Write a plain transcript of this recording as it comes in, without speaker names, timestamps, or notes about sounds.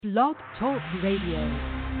Blog Talk Radio.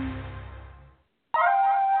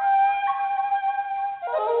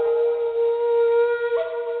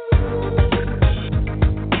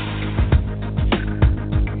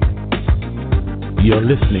 You're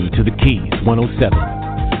listening to The Keys 107,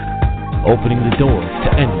 opening the doors to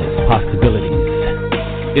endless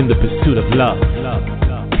possibilities in the pursuit of love,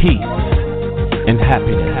 peace, and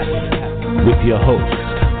happiness with your hosts,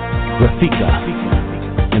 Rafika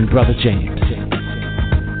and Brother James.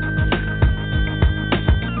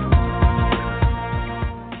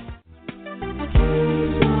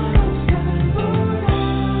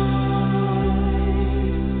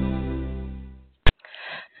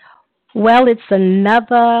 Well, it's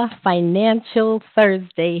another Financial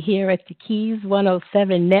Thursday here at the Keys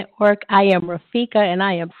 107 Network. I am Rafika, and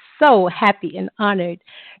I am so happy and honored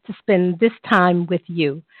to spend this time with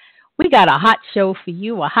you. We got a hot show for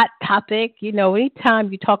you, a hot topic. You know,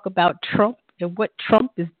 anytime you talk about Trump and what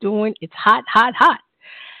Trump is doing, it's hot, hot, hot.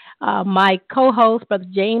 My co-host, Brother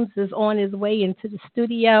James, is on his way into the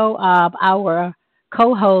studio. Our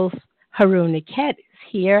co-host, HeruNekhet,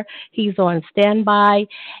 here. He's on standby,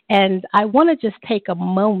 and I want to just take a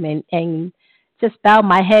moment and just bow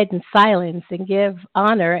my head in silence and give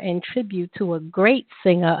honor and tribute to a great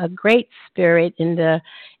singer, a great spirit in the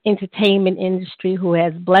entertainment industry who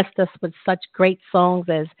has blessed us with such great songs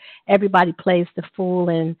as Everybody Plays the Fool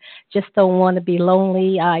and Just Don't Want to Be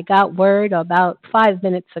Lonely. I got word about 5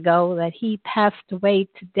 minutes ago that he passed away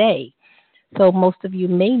today. So most of you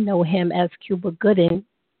may know him as Cuba Gooding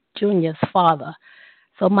Jr.'s father.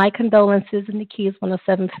 So my condolences in the Keys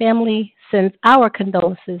 107 family. Sends our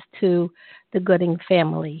condolences to the Gooding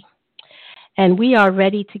family. And we are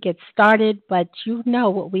ready to get started, but you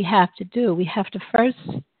know what we have to do. We have to first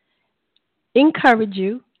encourage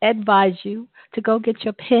you, advise you to go get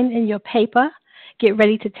your pen and your paper, get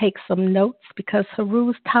ready to take some notes because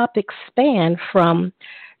Heru's topics span from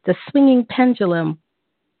the swinging pendulum,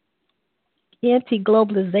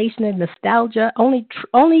 anti-globalization and nostalgia. Only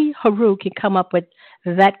Heru can come up with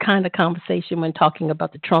that kind of conversation when talking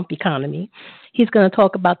about the Trump economy. He's going to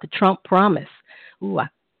talk about the Trump promise. Ooh, I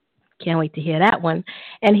can't wait to hear that one.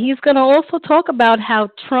 And he's going to also talk about how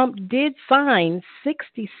Trump did sign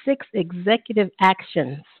 66 executive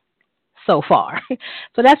actions so far.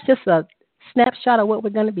 So that's just a snapshot of what we're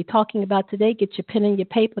going to be talking about today. Get your pen and your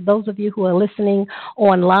paper. Those of you who are listening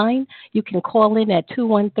online, you can call in at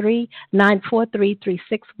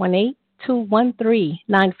 213-943-3618.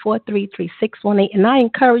 213-943-3618. And I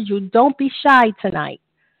encourage you, don't be shy tonight.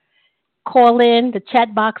 Call in. The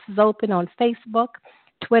chat box is open on Facebook.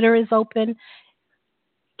 Twitter is open.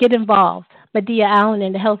 Get involved. Medea Allen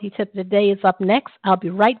and the Healthy Tip of the Day is up next. I'll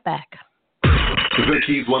be right back. The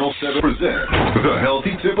Keys 107 presents the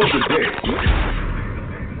Healthy Tip of the Day.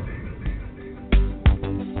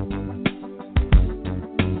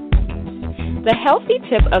 The healthy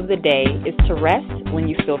tip of the day is to rest when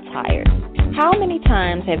you feel tired. How many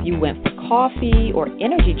times have you went for coffee or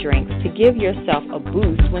energy drinks to give yourself a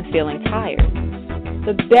boost when feeling tired?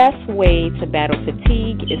 The best way to battle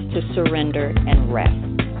fatigue is to surrender and rest.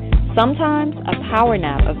 Sometimes a power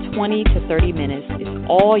nap of 20 to 30 minutes is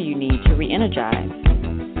all you need to re-energize.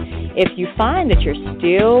 If you find that you're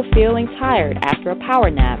still feeling tired after a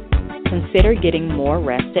power nap, consider getting more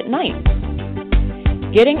rest at night.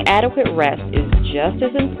 Getting adequate rest is just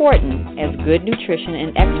as important as good nutrition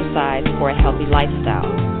and exercise for a healthy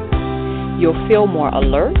lifestyle. You'll feel more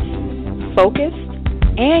alert, focused,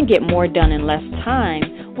 and get more done in less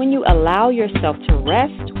time when you allow yourself to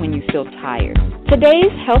rest when you feel tired.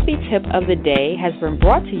 Today's healthy tip of the day has been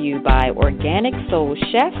brought to you by Organic Soul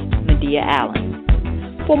Chef Medea Allen.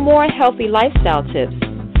 For more healthy lifestyle tips,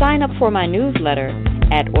 sign up for my newsletter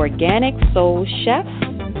at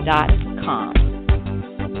organicsoulchef.com.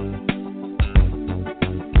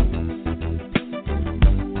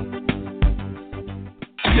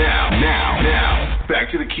 Now, back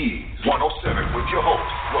to the Keys 107 with your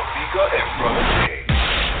hosts, Rafika and Brother James.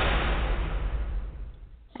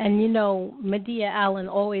 And you know, Medea Allen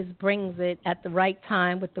always brings it at the right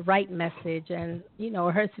time with the right message. And, you know,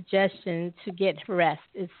 her suggestion to get rest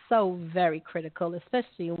is so very critical,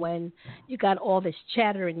 especially when you got all this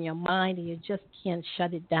chatter in your mind and you just can't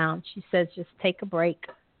shut it down. She says just take a break,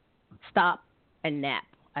 stop, and nap.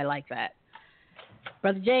 I like that.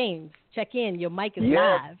 Brother James, check in. Your mic is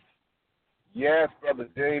live. Yes, Brother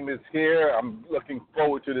James is here. I'm looking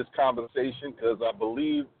forward to this conversation because I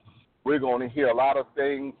believe we're going to hear a lot of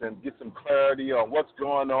things and get some clarity on what's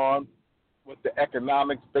going on with the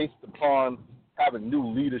economics based upon having new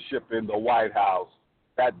leadership in the White House,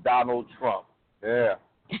 that Donald Trump. Yeah.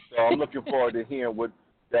 So I'm looking forward to hearing what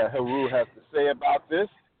that Heru has to say about this.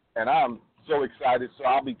 and I'm so excited. So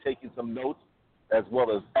I'll be taking some notes as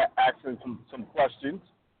well as asking some questions,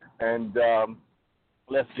 and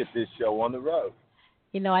let's get this show on the road.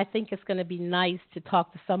 I think it's going to be nice to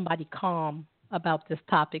talk to somebody calm about this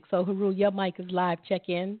topic. So, Heru, your mic is live. Check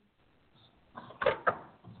in.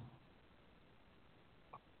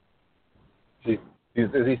 Is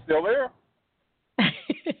he still there?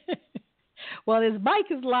 Well, his mic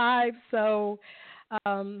is live, so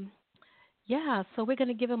so we're going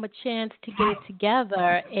to give him a chance to get it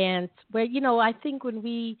together. And I think when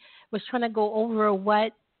we was trying to go over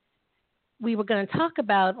what we were going to talk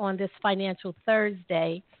about on this Financial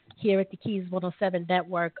Thursday here at the Keys 107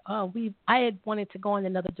 Network, I had wanted to go in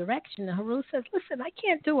another direction. And Heru says, listen, I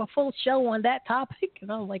can't do a full show on that topic.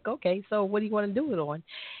 And I'm like, okay, so what do you want to do it on?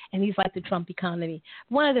 And he's like, the Trump economy.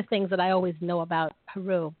 One of the things that I always know about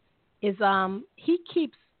Heru is he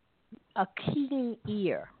keeps a keen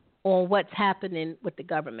ear on what's happening with the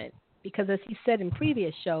government. Because as he said in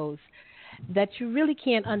previous shows, that you really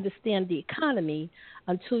can't understand the economy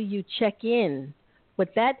until you check in with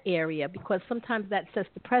that area, because sometimes that sets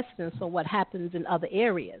the precedence for what happens in other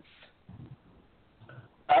areas.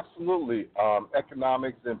 Absolutely.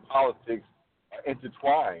 Economics and politics are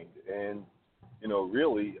intertwined, and,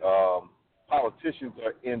 really politicians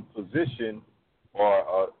are in position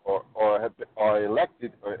or are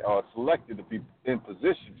elected or are selected to be in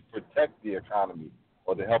position to protect the economy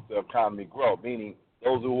or to help the economy grow, meaning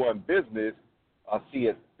those who are in business see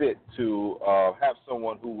it fit to have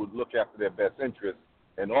someone who would look after their best interests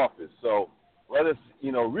in office. So let us,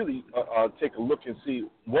 really take a look and see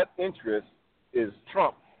what interest is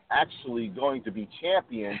Trump actually going to be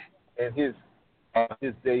championed in his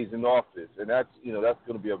days in office, and that's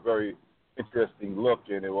going to be a very interesting look,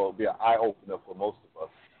 and it will be an eye opener for most of us.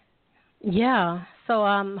 Yeah. So,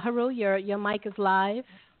 Heru, your mic is live.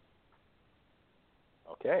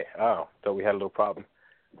 Okay. Oh, so we had a little problem.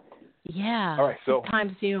 Yeah. All right. So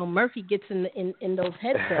sometimes Murphy gets in those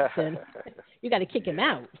headsets and you got to kick him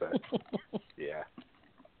out. Yeah.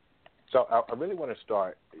 So I really want to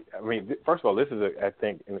start. I mean, first of all, this is I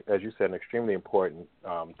think, as you said, an extremely important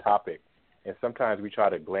topic, and sometimes we try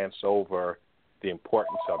to glance over the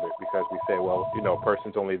importance of it because we say, well, a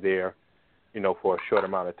person's only there, for a short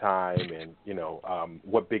amount of time, and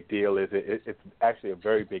what big deal is it? It's actually a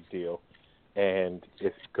very big deal, and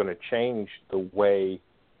it's going to change the way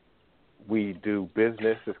we do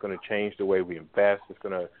business. It's going to change the way we invest. It's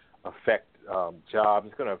going to affect jobs.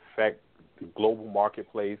 It's going to affect the global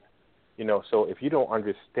marketplace. So if you don't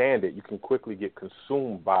understand it, you can quickly get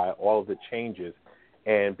consumed by all of the changes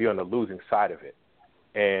and be on the losing side of it.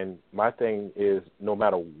 And my thing is, no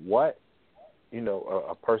matter what,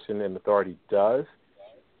 a person in authority does,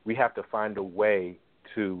 we have to find a way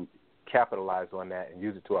to capitalize on that and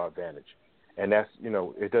use it to our advantage. And that's,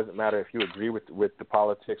 it doesn't matter if you agree with the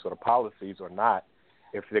politics or the policies or not.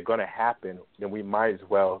 If they're going to happen, then we might as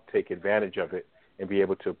well take advantage of it and be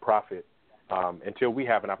able to profit until we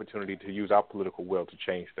have an opportunity to use our political will to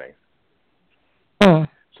change things.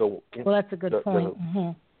 So, well, that's a good point.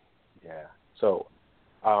 Yeah. So,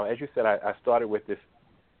 as you said, I started with this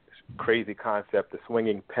crazy concept, the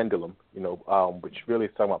swinging pendulum, which really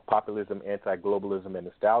is talking about populism, anti-globalism, and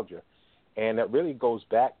nostalgia. And that really goes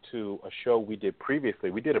back to a show we did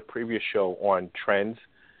previously. We did a previous show on trends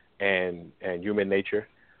and human nature.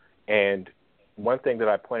 And one thing that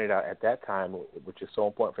I pointed out at that time, which is so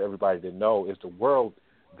important for everybody to know, is the world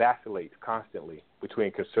vacillates constantly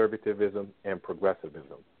between conservatism and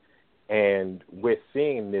progressivism. And we're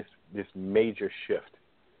seeing this major shift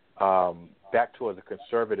back towards a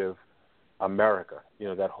conservative America.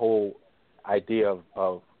 That whole idea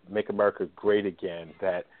of make America great again,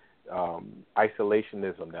 that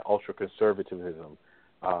isolationism, that ultra-conservatism.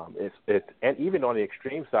 It's and even on the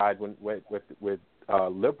extreme side, with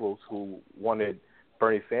liberals who wanted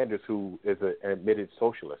Bernie Sanders, who is an admitted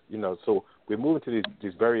socialist. So we're moving to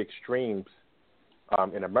these very extremes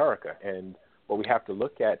in America. And what we have to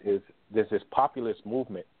look at is there's this populist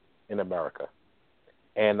movement in America.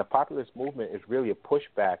 And the populist movement is really a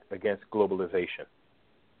pushback against globalization.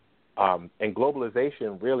 And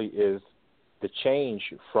globalization really is the change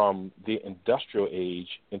from the industrial age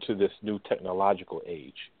into this new technological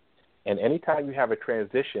age. And anytime you have a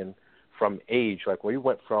transition from age, like when we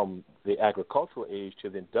went from the agricultural age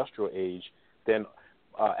to the industrial age, then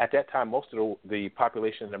at that time most of the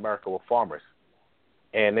population in America were farmers.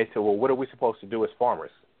 And they said, well, what are we supposed to do as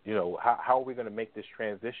farmers? How are we going to make this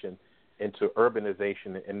transition into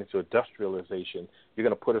urbanization and into industrialization? You're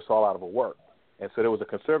going to put us all out of work. And so there was a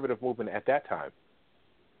conservative movement at that time.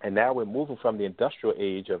 And now we're moving from the industrial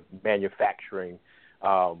age of manufacturing,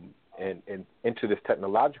 and into this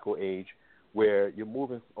technological age where you're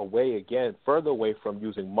moving away again, further away from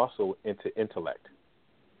using muscle into intellect.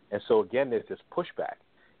 And so, again, there's this pushback.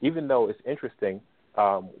 Even though it's interesting,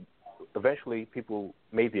 eventually people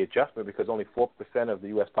made the adjustment because only 4% of the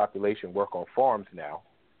U.S. population work on farms now,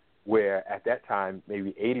 where at that time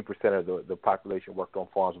maybe 80% of the population worked on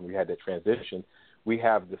farms when we had that transition. We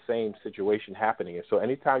have the same situation happening. And so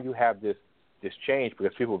anytime you have this change,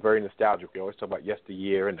 because people are very nostalgic, we always talk about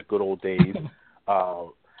yesteryear and the good old days,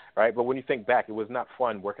 right? But when you think back, it was not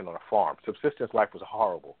fun working on a farm. Subsistence life was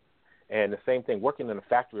horrible. And the same thing, working in a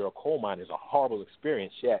factory or a coal mine is a horrible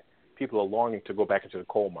experience, yet people are longing to go back into the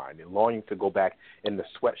coal mine. They're longing to go back in the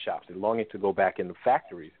sweatshops. They're longing to go back in the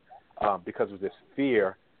factories because of this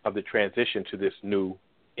fear of the transition to this new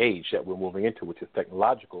age that we're moving into, which is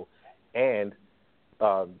technological, and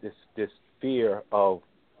this fear of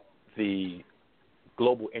the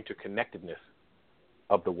global interconnectedness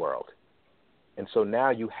of the world. And so now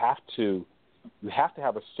you have to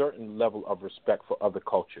have a certain level of respect for other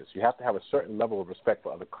cultures. You have to have a certain level of respect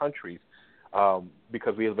for other countries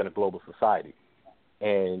because we live in a global society.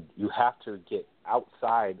 And you have to get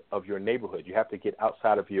outside of your neighborhood. You have to get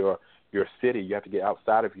outside of your city. You have to get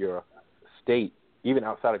outside of your state, even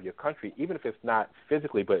outside of your country, even if it's not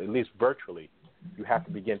physically, but at least virtually. You have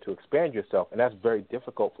to begin to expand yourself. And that's very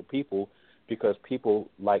difficult for people because people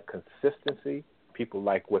like consistency. People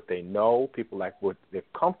like what they know. People like what they're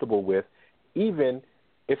comfortable with, even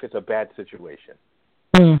if it's a bad situation.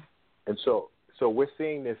 Mm. And so we're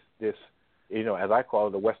seeing this, as I call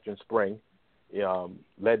it, the Western Spring,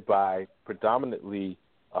 led by predominantly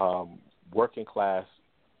working class,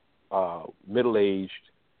 middle-aged,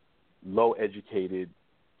 low-educated,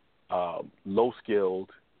 low-skilled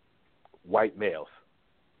white males.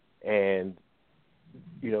 And,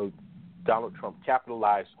 Donald Trump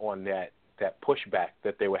capitalized on that pushback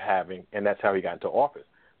that they were having, and that's how he got into office.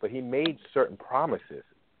 But he made certain promises.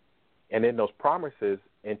 And in those promises,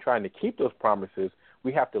 and trying to keep those promises,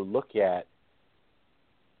 we have to look at,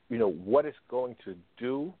 what it's going to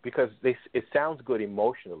do, because it sounds good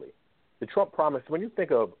emotionally. The Trump promise, when you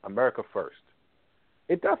think of America first,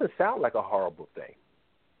 it doesn't sound like a horrible thing.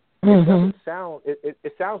 Mm-hmm. It doesn't sound,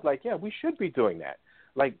 it sounds like, yeah, we should be doing that.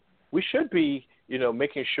 Like, we should be,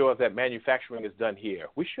 making sure that manufacturing is done here.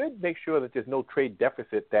 We should make sure that there's no trade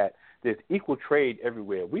deficit, that there's equal trade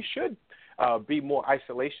everywhere. We should be more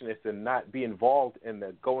isolationist and not be involved in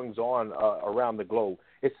the goings-on around the globe.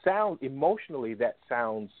 It sounds, emotionally, that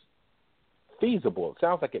sounds feasible. It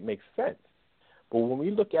sounds like it makes sense. But when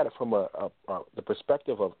we look at it from the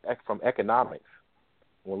perspective from economics,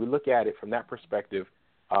 when we look at it from that perspective,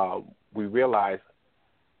 we realize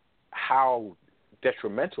how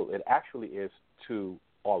detrimental it actually is to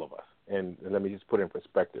all of us. And let me just put it in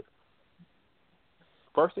perspective.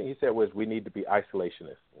 First thing he said was we need to be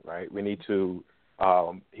isolationists, right? We need to,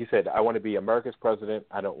 he said, I want to be America's president.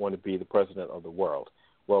 I don't want to be the president of the world.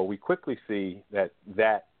 Well, we quickly see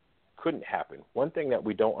that couldn't happen. One thing that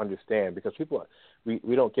we don't understand, because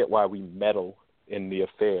we don't get why we meddle in the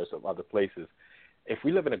affairs of other places. If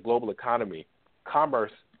we live in a global economy,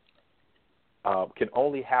 commerce can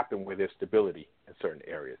only happen where there's stability in certain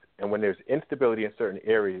areas. And when there's instability in certain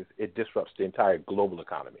areas, it disrupts the entire global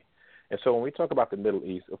economy. And so when we talk about the Middle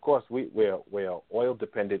East, of course, we're an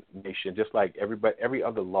oil-dependent nation, just like every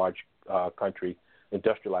other large country,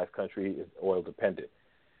 industrialized country, is oil-dependent.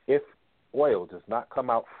 If oil does not come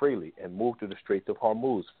out freely and move through the Straits of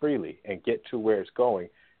Hormuz freely and get to where it's going,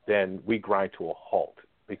 then we grind to a halt,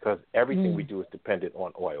 because everything we do is dependent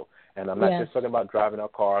on oil. And I'm not just talking about driving our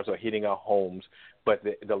cars or heating our homes, but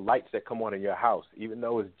the lights that come on in your house, even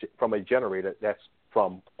though it's from a generator, that's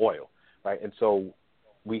from oil, right? And so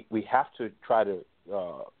we have to try to,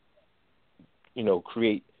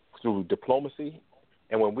 create through diplomacy.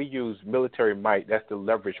 And when we use military might, that's the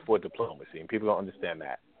leverage for diplomacy, and people don't understand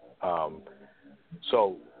that.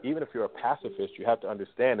 So even if you're a pacifist, you have to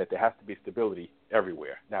understand that there has to be stability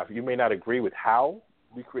everywhere. Now, you may not agree with how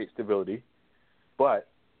we create stability, but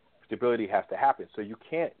stability has to happen. So you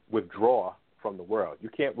can't withdraw from the world. You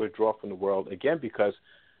can't withdraw from the world, again, because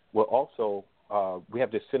we're also we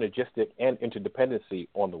have this synergistic and interdependency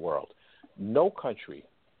on the world. No country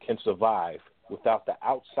can survive without the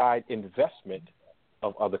outside investment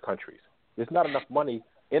of other countries. There's not enough money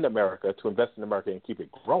in America to invest in America and keep it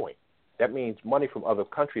growing. That means money from other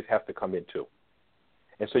countries has to come in too.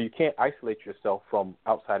 And so you can't isolate yourself from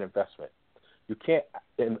outside investment. You can't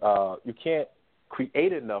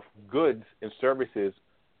create enough goods and services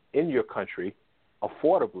in your country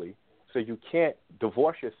affordably, so you can't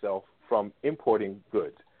divorce yourself from importing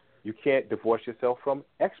goods. You can't divorce yourself from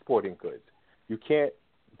exporting goods. You can't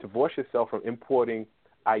divorce yourself from importing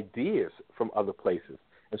ideas from other places.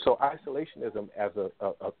 And so isolationism as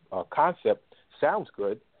a concept sounds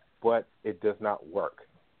good, but it does not work.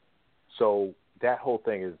 So that whole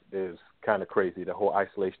thing is kind of crazy, the whole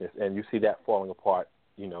isolationist, and you see that falling apart,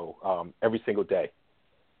 every single day.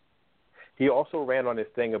 He also ran on this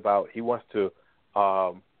thing about he wants to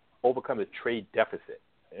overcome the trade deficit.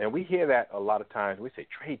 And we hear that a lot of times. We say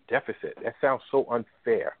trade deficit. That sounds so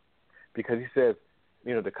unfair because he says,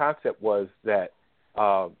 the concept was that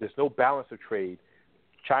there's no balance of trade.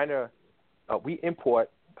 China, we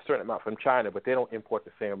import a certain amount from China, but they don't import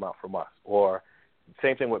the same amount from us. Or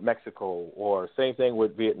same thing with Mexico, or same thing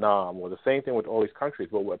with Vietnam, or the same thing with all these countries.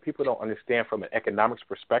 But what people don't understand from an economics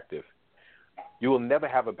perspective, you will never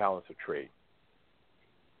have a balance of trade.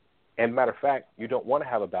 And matter of fact, you don't want to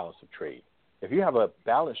have a balance of trade. If you have a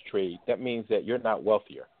balanced trade, that means that you're not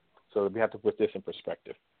wealthier. So we have to put this in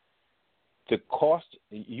perspective. The cost,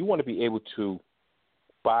 you want to be able to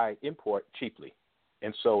import cheaply.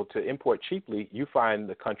 And so to import cheaply, you find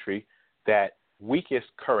the country that weakest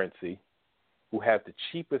currency, who has the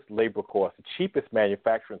cheapest labor cost, the cheapest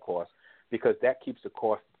manufacturing cost, because that keeps the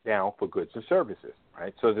cost down for goods and services,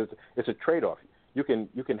 right? So it's a trade-off. You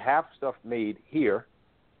can have stuff made here,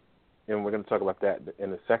 and we're going to talk about that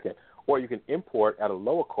in a second, or you can import at a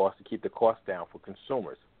lower cost to keep the cost down for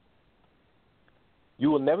consumers. You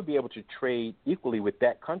will never be able to trade equally with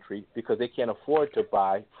that country because they can't afford to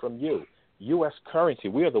buy from you. U.S. currency,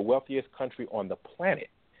 we are the wealthiest country on the planet.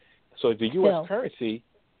 So the U.S. currency,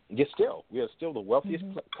 we are still the wealthiest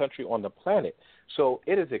country on the planet. So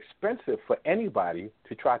it is expensive for anybody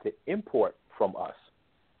to try to import from us.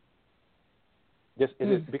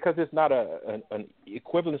 Because there's not an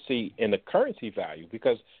equivalency in the currency value,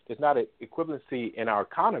 because there's not an equivalency in our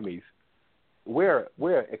economies, we're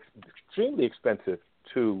extremely expensive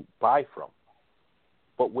to buy from.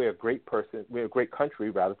 But we're a great country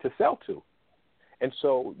rather to sell to. And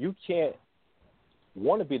so you can't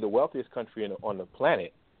want to be the wealthiest country on the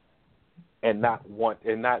planet and not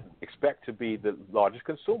expect to be the largest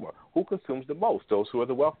consumer. Who consumes the most? Those who are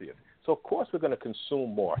the wealthiest. So of course we're going to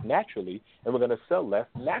consume more naturally, and we're going to sell less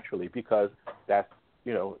naturally, because that's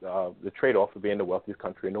the trade-off of being the wealthiest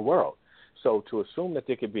country in the world. So to assume that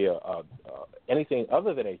there could be anything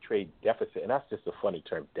other than a trade deficit, and that's just a funny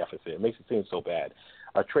term, deficit. It makes it seem so bad.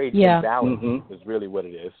 A trade imbalance is really what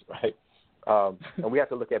it is, right? And we have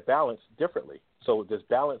to look at balance differently. So does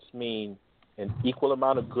balance mean an equal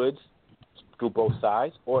amount of goods through both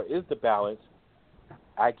sides, or is the balance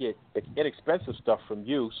I get inexpensive stuff from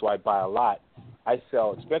you, so I buy a lot. I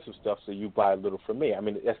sell expensive stuff, so you buy a little from me. I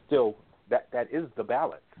mean, that's still that is the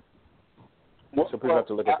balance. So people have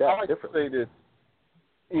to look at that differently. I like to say this.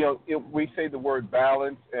 If we say the word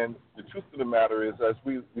balance, and the truth of the matter is, as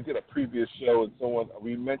we did a previous show, and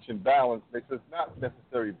we mentioned balance. They said it's not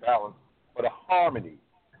necessarily balance, but a harmony,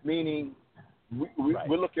 meaning we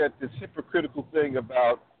look at this hypocritical thing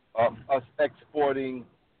about us exporting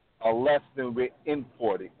less than we're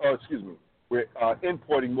importing. We're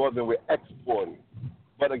importing more than we're exporting.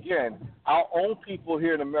 But again, our own people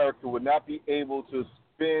here in America would not be able to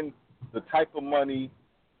spend the type of money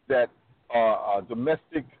that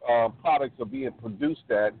domestic products are being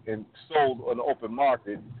produced at and sold on the open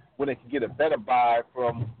market when they can get a better buy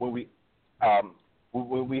from when we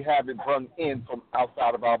have it run in from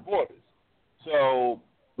outside of our borders. So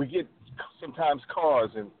we get sometimes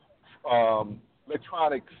cars and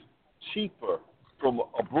electronics cheaper from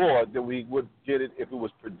abroad than we would get it if it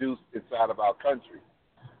was produced inside of our country.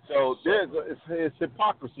 So it's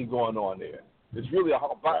hypocrisy going on there. It's really a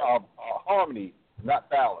harmony, not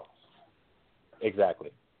balance. Exactly.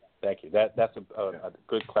 Thank you. That's a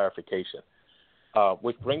good clarification.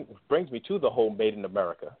 Which brings me to the whole Made in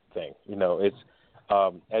America thing. It's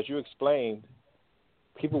as you explained,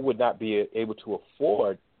 people would not be able to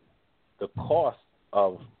afford the cost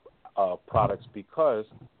of products because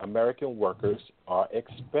American workers are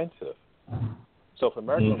expensive. So if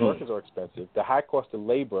American workers are expensive, the high cost of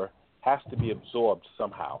labor has to be absorbed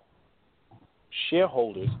somehow.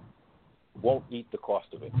 Shareholders won't eat the cost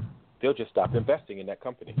of it. They'll just stop investing in that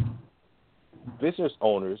company. Business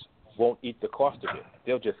owners won't eat the cost of it.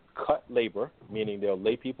 They'll just cut labor, meaning they'll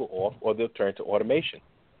lay people off, or they'll turn to automation.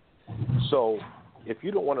 So if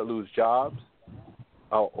you don't want to lose jobs,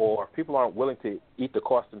 or people aren't willing to eat the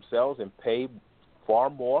cost themselves and pay far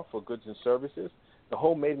more for goods and services, the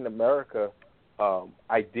whole Made in America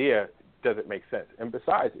idea doesn't make sense. And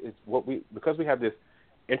besides, because we have this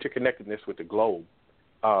interconnectedness with the globe,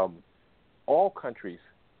 all countries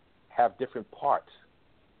have different parts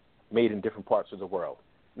made in different parts of the world.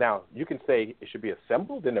 Now, you can say it should be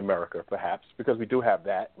assembled in America, perhaps, because we do have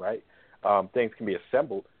that, right? Things can be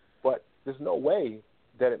assembled, but there's no way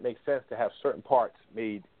that it makes sense to have certain parts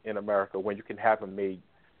made in America when you can have them made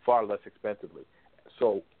far less expensively.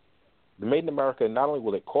 So the Made in America, not only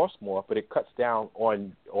will it cost more, but it cuts down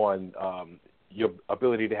on your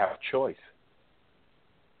ability to have choice.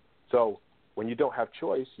 So when you don't have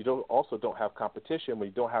choice, you also don't have competition. When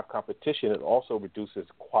you don't have competition, it also reduces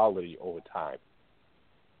quality over time.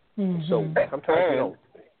 Mm-hmm. So sometimes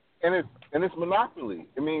and it's monopoly.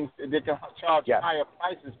 It means they can charge higher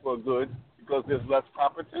prices for goods because there's less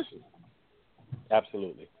competition.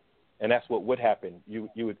 Absolutely, and that's what would happen. You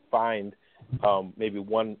would find maybe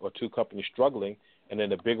one or two companies struggling, and then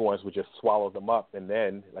the bigger ones would just swallow them up. And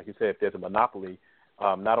then, like you said, if there's a monopoly,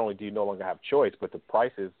 not only do you no longer have choice, but the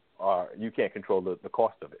prices you can't control the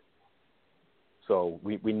cost of it. So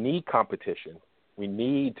we need competition. We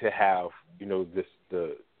need to have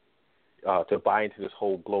to buy into this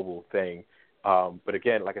whole global thing. But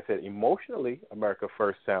again, like I said, emotionally, America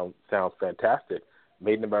First sounds fantastic.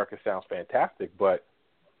 Made in America sounds fantastic. But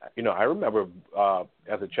I remember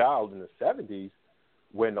as a child in the 70s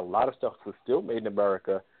when a lot of stuff was still made in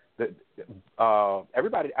America. That I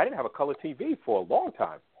didn't have a color TV for a long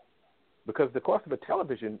time because the cost of a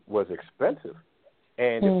television was expensive.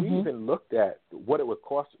 And if we even looked at what it would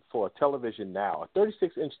cost for a television now, a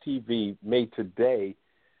 36-inch TV made today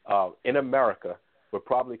in America would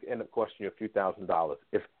probably end up costing you a few $1,000s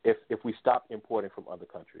if we stop importing from other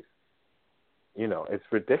countries. It's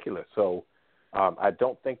ridiculous. So I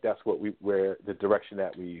don't think that's where the direction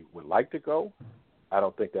that we would like to go. I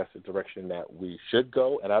don't think that's the direction that we should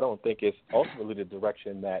go, and I don't think it's ultimately the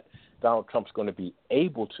direction that Donald Trump's going to be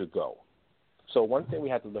able to go. So one thing we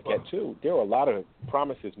have to look at, too, there are a lot of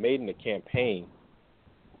promises made in the campaign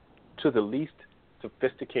to the least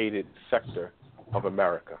sophisticated sector of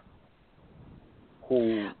America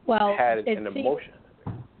who had an emotion.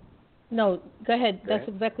 No, go ahead. That's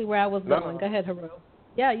exactly where I was going. Go ahead, Heru.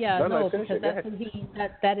 No, because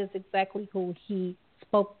that is exactly who he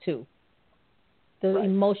spoke to, the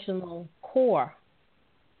emotional core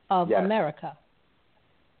of America.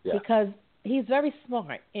 Yeah. Because he's very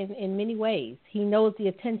smart in many ways. He knows the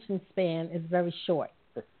attention span is very short.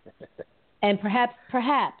 And perhaps,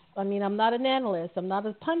 I mean, I'm not an analyst, I'm not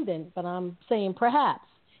a pundit, but I'm saying perhaps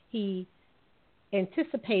he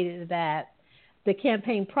anticipated that the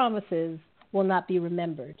campaign promises will not be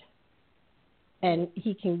remembered. And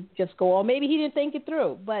he can just go, or maybe he didn't think it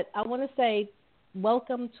through. But I want to say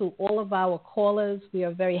welcome to all of our callers. We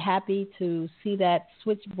are very happy to see that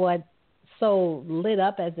switchboard so lit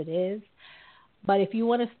up as it is. But if you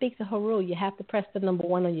want to speak to Heru, you have to press the number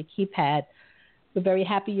 1 on your keypad. We're very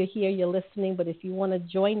happy you're here, you're listening. But if you want to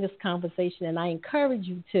join this conversation, and I encourage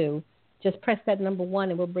you to, just press that number 1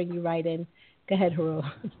 and we'll bring you right in. Go ahead, Heru.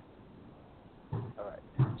 All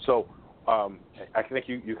right. So I think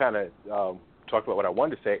you kind of talked about what I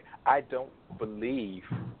wanted to say. I don't believe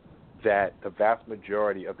that the vast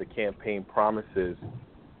majority of the campaign promises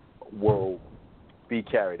will be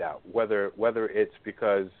carried out, whether it's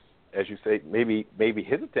because, as you say, maybe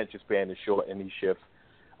his attention span is short and he shifts,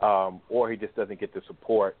 or he just doesn't get the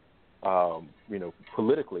support,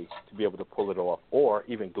 politically to be able to pull it off, or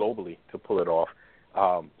even globally to pull it off.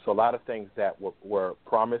 So a lot of things that were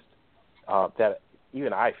promised that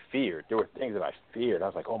even I feared. There were things that I feared. I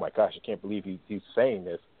was like, oh, my gosh, I can't believe he's saying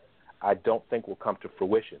this. I don't think will come to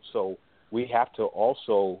fruition. So we have to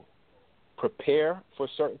also prepare for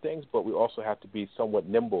certain things, but we also have to be somewhat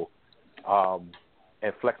nimble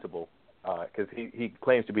and flexible because he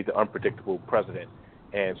claims to be the unpredictable president,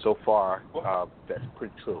 and so far that's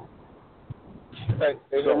pretty true. Hey,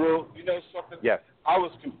 Heru, you know something? Yes. I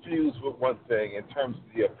was confused with one thing in terms of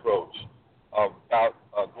the approach about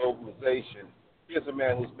globalization. Here's a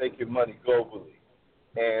man who's making money globally,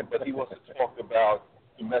 but he wants to talk about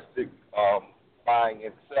domestic buying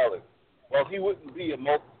and selling. Well, he wouldn't be a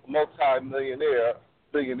multi-millionaire,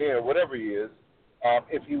 billionaire, whatever he is,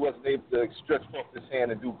 if he wasn't able to stretch forth his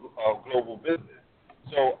hand and do global business.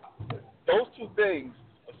 So those two things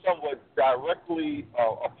are somewhat directly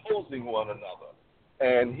opposing one another.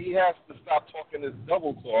 And he has to stop talking this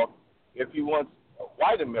double talk if he wants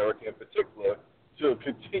white America in particular to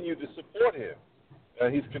continue to support him.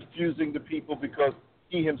 He's confusing the people because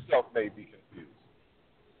he himself may be confused.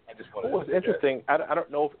 I just want to What's interesting, I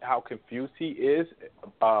don't know how confused he is,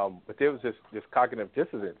 but there was this cognitive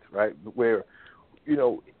dissonance, right, where,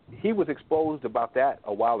 he was exposed about that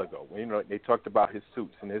a while ago. They talked about his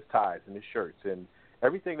suits and his ties and his shirts, and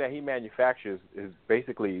everything that he manufactures is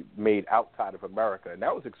basically made outside of America. And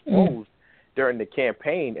that was exposed during the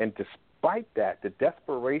campaign, and despite that, the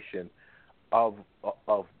desperation of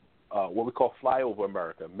what we call flyover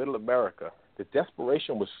America, middle America, the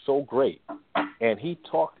desperation was so great, and he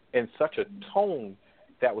talked in such a tone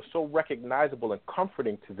that was so recognizable and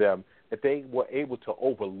comforting to them that they were able to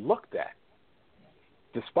overlook that,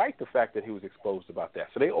 despite the fact that he was exposed about that.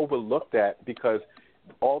 So they overlooked that because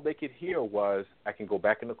all they could hear was, I can go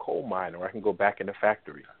back in the coal mine or I can go back in the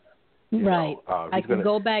factory. Right. I can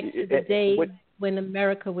go back to the day when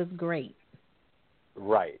America was great.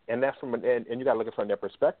 Right. And that's and you got to look at it from their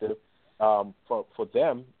perspective. For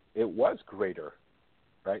them, it was greater,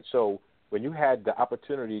 right? So when you had the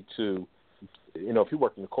opportunity to, if you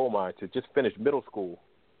worked in the coal mine, to just finish middle school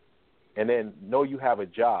and then know you have a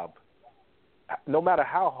job, no matter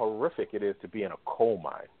how horrific it is to be in a coal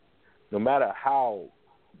mine, no matter how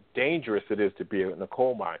dangerous it is to be in a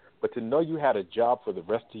coal mine, but to know you had a job for the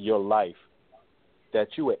rest of your life,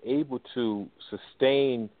 that you were able to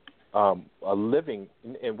sustain a living,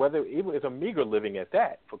 and whether even it's a meager living at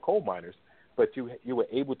that for coal miners, but you were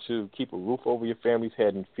able to keep a roof over your family's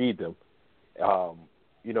head and feed them.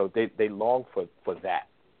 They long for that,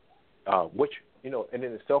 which and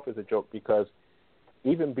in itself is a joke, because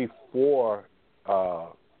even before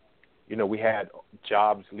we had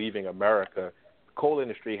jobs leaving America, the coal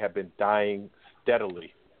industry had been dying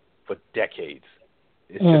steadily for decades.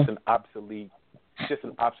 It's just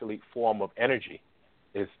an obsolete form of energy.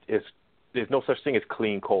 There's no such thing as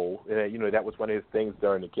clean coal. That was one of his things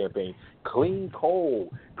during the campaign. Clean coal.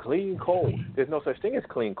 There's no such thing as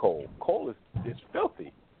clean coal. Coal is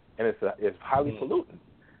filthy, and it's highly pollutant.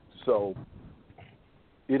 So,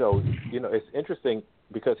 it's interesting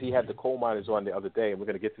because he had the coal miners on the other day, and we're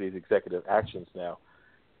going to get to these executive actions now.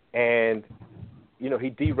 And he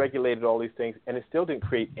deregulated all these things, and it still didn't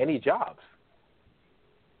create any jobs.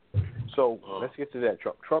 So let's get to that.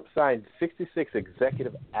 Trump signed 66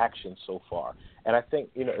 executive actions so far, and I think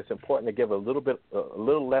it's important to give a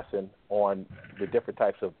little lesson on the different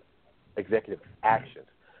types of executive actions.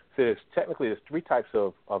 So there's three types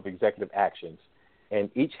of executive actions, and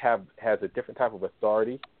each has a different type of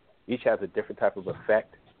authority, each has a different type of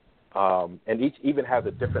effect, and each even has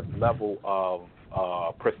a different level of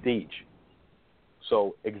prestige.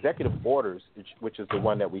 So executive orders, which is the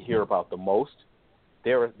one that we hear about the most,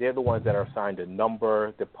 they're the ones that are assigned a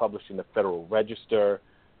number. They're published in the Federal Register.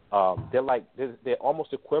 They're almost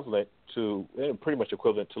pretty much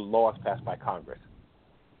equivalent to laws passed by Congress.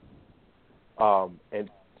 And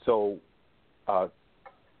so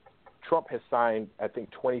Trump has signed, I think,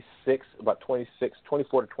 24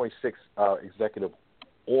 to 26 executive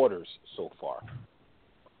orders so far.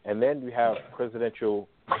 And then you have presidential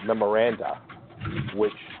memoranda,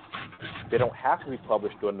 which they don't have to be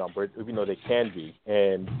published or numbered, even though they can be.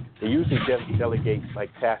 And they usually delegate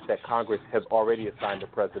tasks that Congress has already assigned the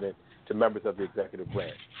president to members of the executive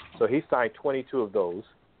branch. So he signed 22 of those.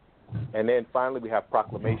 And then finally we have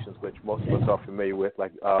proclamations, which most of us are familiar with,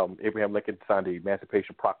 like Abraham Lincoln signed the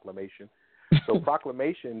Emancipation Proclamation. So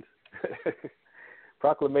proclamations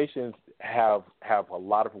have a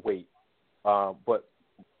lot of weight, but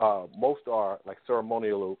most are like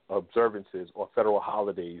ceremonial observances or federal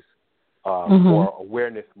holidays or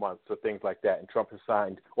awareness months or things like that. And Trump has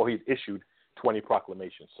signed, or he's issued 20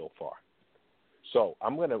 proclamations so far. So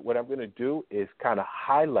what I'm gonna do is kind of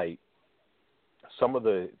highlight some of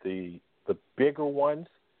the bigger ones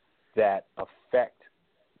that affect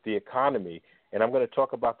the economy, and I'm going to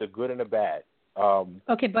talk about the good and the bad.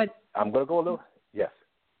 Okay, but I'm going to go a little. Yes.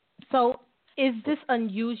 So, is this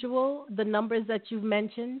unusual? The numbers that you've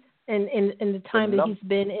mentioned in the time that he's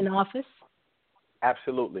been in office?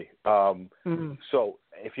 Absolutely. So,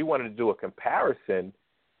 if you wanted to do a comparison,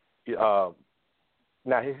 now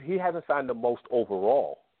he hasn't signed the most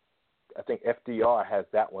overall. I think FDR has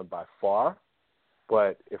that one by far.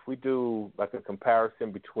 But if we do like a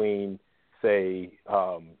comparison between, say,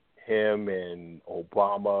 him and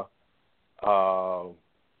Obama,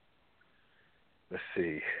 let's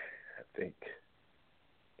see, I think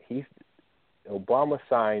Obama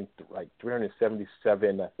signed like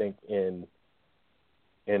 377, I think, in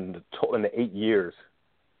the 8 years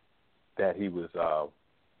that he was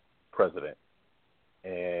president.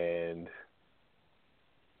 And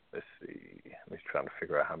let's see, I'm just trying to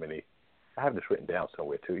figure out how many. I have this written down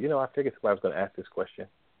somewhere too. I figured somebody was going to ask this question.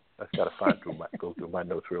 I just got to go through my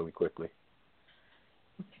notes really quickly.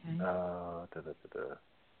 Okay.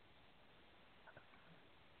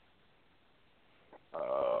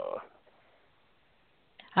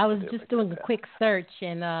 I was just doing a quick search,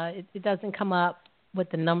 and it doesn't come up with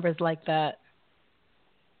the numbers like that.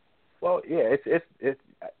 Well, yeah, it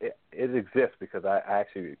exists because I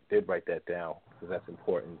actually did write that down because that's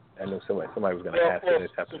important. I know somebody was going to ask it.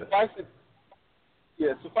 Suffice it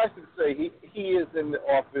to say, he is in the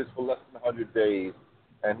office for less than 100 days,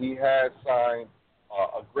 and he has signed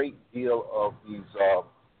a great deal of these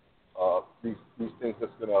things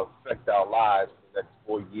that's going to affect our lives for the next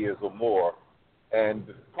 4 years or more. And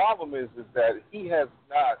the problem is that he has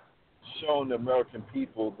not shown the American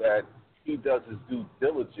people that he does his due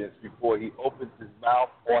diligence before he opens his mouth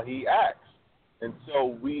or he acts. And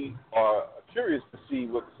so we are curious to see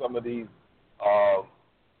what some of these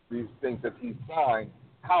things that he's signed,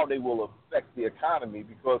 how they will affect the economy,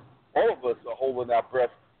 because all of us are holding our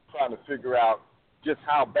breath trying to figure out just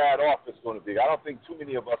how bad off it's going to be. I don't think too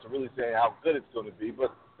many of us are really saying how good it's going to be,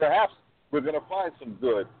 but perhaps we're going to find some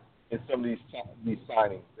good in some of these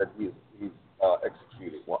signings that he's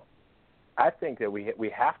executed. Well, I think that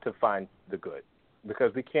we have to find the good,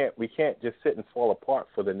 because we can't just sit and fall apart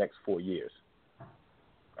for the next 4 years,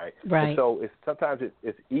 right? Right. And so sometimes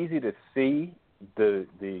it's easy to see the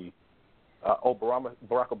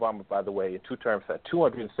Barack Obama, by the way, in 2 terms had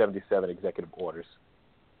 277 executive orders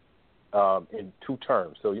in 2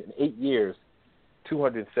 terms. So in 8 years,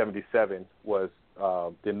 277 was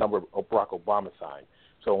the number of Barack Obama signed.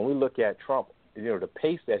 So when we look at Trump, the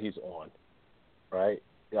pace that he's on, right?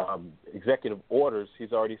 Executive orders,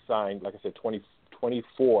 he's already signed, like I said,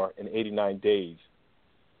 24 in 89 days.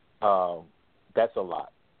 That's a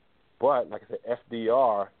lot. But like I said,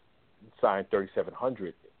 FDR signed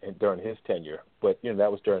 3,700 during his tenure, but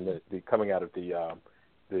that was during the coming out of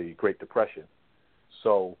the Great Depression.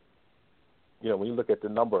 So, when you look at the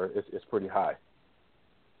number, it's pretty high.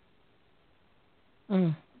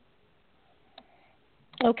 Mm.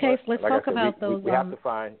 Okay, so let's talk about those. We have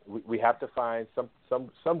to find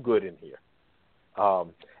some good in here,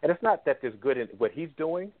 and it's not that there's good in what he's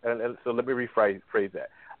doing. And so let me rephrase that.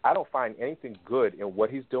 I don't find anything good in what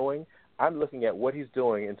he's doing. I'm looking at what he's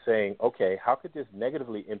doing and saying, okay, how could this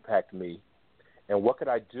negatively impact me, and what could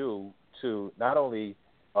I do to not only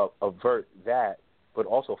avert that, but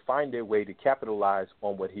also find a way to capitalize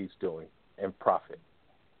on what he's doing and profit.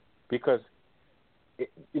 Because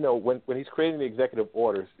when he's creating the executive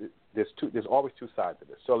orders, there's always 2 sides of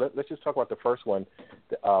this. So let's just talk about the first one.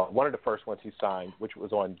 One of the first ones he signed, which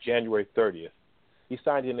was on January 30th. He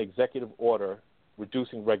signed an executive order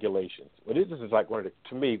reducing regulations. Well, this is like one of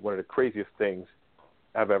the craziest things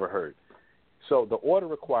I've ever heard. So the order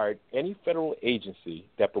required any federal agency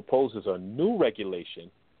that proposes a new regulation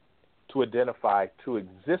to identify 2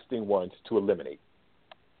 existing ones to eliminate.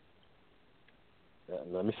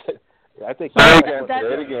 Let me say, I think say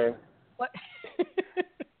it again. What?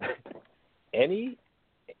 Any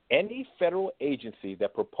federal agency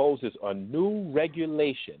that proposes a new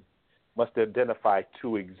regulation must identify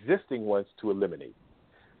 2 existing ones to eliminate.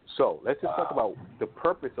 So let's just talk about the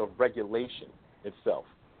purpose of regulation itself.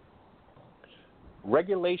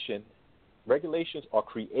 Regulations are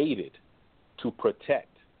created to protect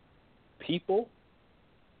people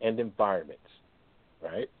and environments,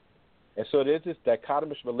 right? And so there's this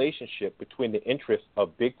dichotomous relationship between the interests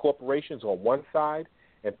of big corporations on one side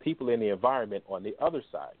and people in the environment on the other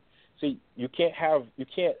side. See,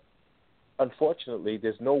 unfortunately,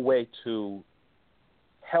 there's no way to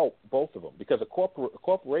help both of them, because a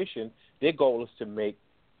corporation, their goal is to make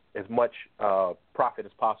as much profit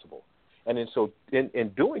as possible. And then so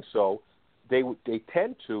in doing so, they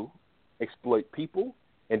tend to exploit people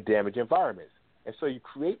and damage environments. And so you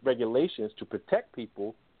create regulations to protect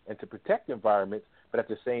people and to protect environments, but at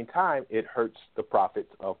the same time, it hurts the profits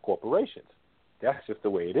of corporations. That's just the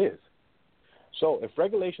way it is. So if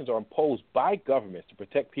regulations are imposed by governments to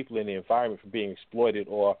protect people in the environment from being exploited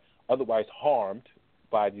or otherwise harmed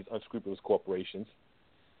by these unscrupulous corporations,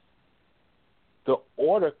 the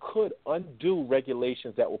order could undo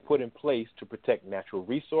regulations that were put in place to protect natural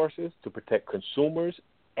resources, to protect consumers,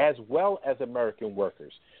 as well as American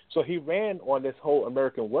workers. So he ran on this whole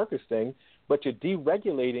American workers thing, but you're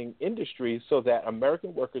deregulating industries so that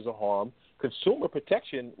American workers are harmed, consumer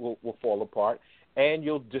protection will fall apart, and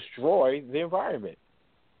you'll destroy the environment.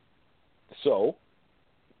 So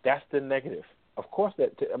that's the negative. Of course,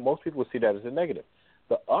 most people see that as a negative.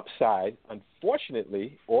 The upside,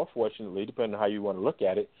 unfortunately, or fortunately, depending on how you want to look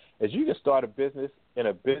at it, is you can start a business in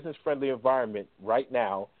a business-friendly environment right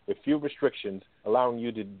now with few restrictions, allowing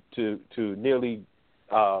you to nearly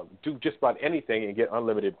do just about anything and get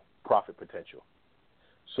unlimited profit potential.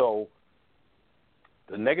 So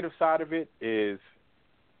the negative side of it is,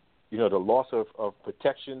 the loss of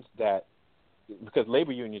protections that, because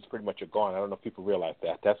labor unions pretty much are gone. I don't know if people realize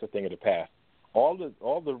that. That's a thing of the past. all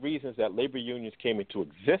the reasons that labor unions came into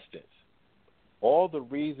existence, all the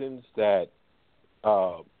reasons that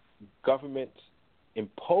governments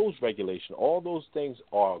impose regulation, all those things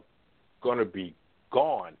are going to be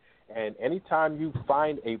gone. And anytime you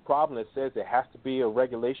find a problem that says there has to be a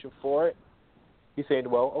regulation for it, he's saying,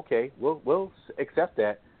 well, okay, we'll accept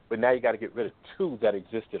that, but now you got to get rid of two that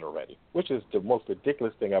existed already, which is the most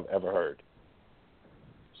ridiculous thing I've ever heard.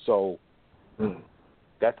 So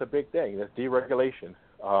that's a big thing. That's deregulation.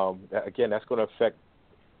 Again, that's going to affect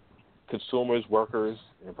consumers, workers,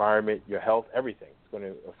 environment, your health, everything. It's going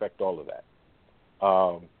to affect all of that.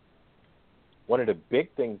 One of the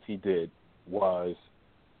big things he did was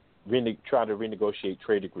try to renegotiate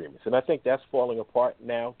trade agreements. And I think that's falling apart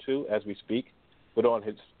now, too, as we speak. But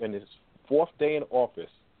in his fourth day in office,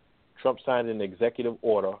 Trump signed an executive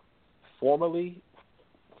order formally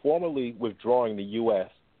withdrawing the U.S.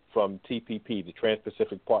 from TPP, the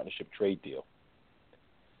Trans-Pacific Partnership Trade Deal.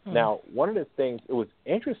 Now, one of the things, it was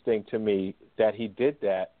interesting to me that he did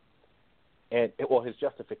that, and his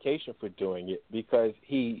justification for doing it, because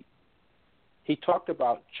he talked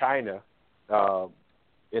about China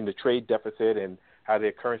in the trade deficit and how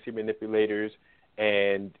they're currency manipulators,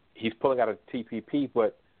 and he's pulling out of TPP,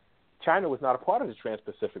 but China was not a part of the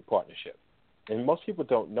Trans-Pacific Partnership, and most people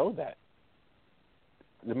don't know that.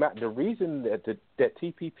 The reason that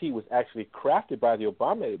TPP was actually crafted by the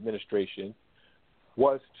Obama administration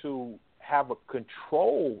was to have a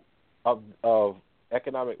control of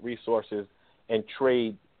economic resources and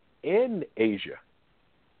trade in Asia,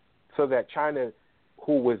 so that China,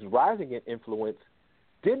 who was rising in influence,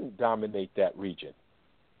 didn't dominate that region.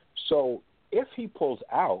 So if he pulls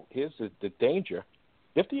out, here's the danger,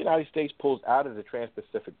 if the United States pulls out of the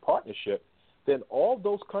Trans-Pacific Partnership, then all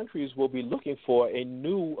those countries will be looking for a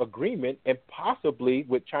new agreement, and possibly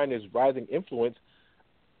with China's rising influence,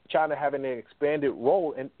 China having an expanded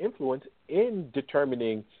role and influence in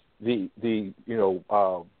determining the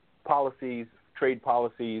policies, trade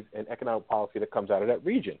policies, and economic policy that comes out of that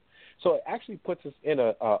region. So it actually puts us in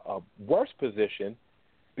a worse position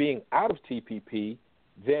being out of TPP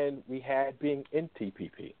than we had being in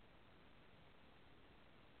TPP.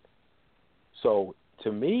 So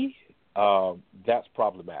to me, that's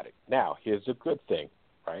problematic. Now, here's a good thing,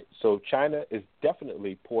 right? So China is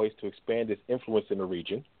definitely poised to expand its influence in the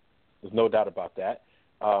region. There's no doubt about that,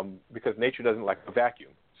 because nature doesn't like a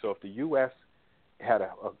vacuum. So if the U.S. had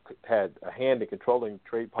a hand in controlling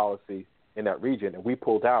trade policy in that region, and we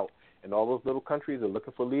pulled out, and all those little countries are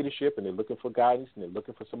looking for leadership, and they're looking for guidance, and they're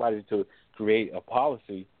looking for somebody to create a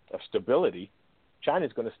policy of stability,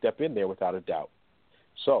 China's going to step in there without a doubt.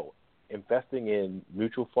 So investing in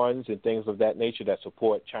mutual funds and things of that nature that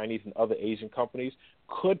support Chinese and other Asian companies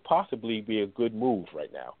could possibly be a good move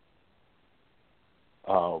right now.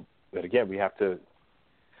 But again, we have to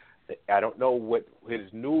 – I don't know what his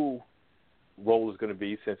new role is going to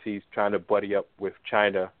be, since he's trying to buddy up with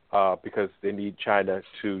China, because they need China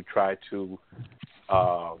to try to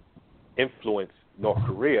influence North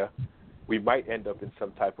Korea. We might end up in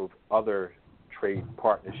some type of other trade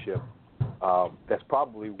partnership that's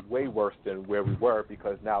probably way worse than where we were,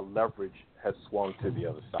 because now leverage has swung to the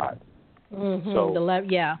other side. Mm-hmm. So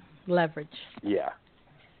leverage. Yeah,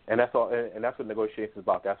 and that's all. And that's what negotiations is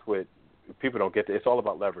about. That's what people don't get to. It's all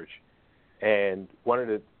about leverage. And one of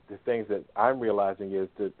the things that I'm realizing is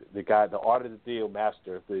that the art of the deal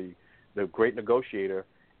master, the great negotiator,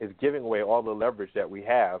 is giving away all the leverage that we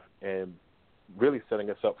have and really setting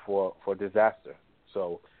us up for disaster.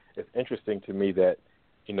 So it's interesting to me that,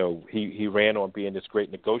 he ran on being this great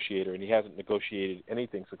negotiator, and he hasn't negotiated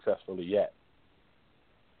anything successfully yet.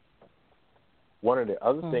 One of the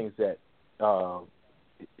other things that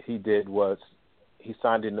he did was he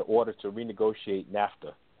signed in the order to renegotiate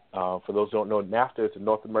NAFTA. For those who don't know, NAFTA is a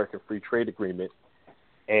North American Free Trade Agreement,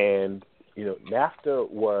 and NAFTA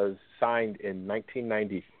was signed in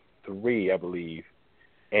 1993, I believe.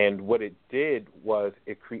 And what it did was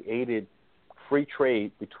it created free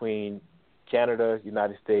trade between Canada,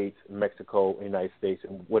 United States, Mexico, and United States.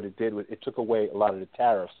 And what it did was it took away a lot of the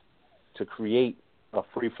tariffs to create a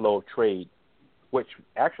free flow of trade, which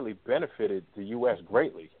actually benefited the U.S.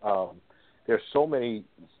 greatly. There's so many.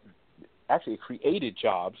 Actually, it created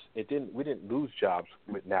jobs. We didn't lose jobs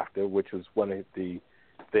with NAFTA, which was one of the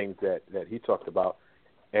things that he talked about.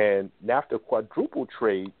 And NAFTA quadrupled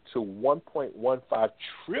trade to $1.15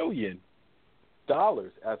 trillion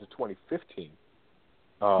as of 2015.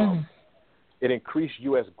 It increased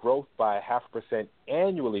U.S. growth by 0.5%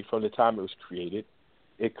 annually from the time it was created.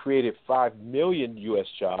 It created 5 million U.S.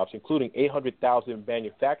 jobs, including 800,000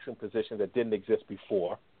 manufacturing positions that didn't exist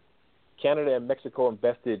before. Canada and Mexico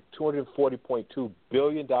invested $240.2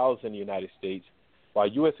 billion in the United States, while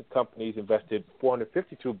U.S. companies invested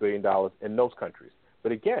 $452 billion in those countries.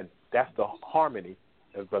 But again, that's the harmony,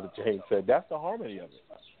 as Brother James said. That's the harmony of it.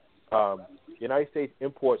 The United States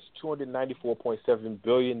imports $294.7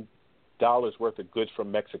 billion worth of goods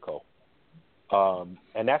from Mexico.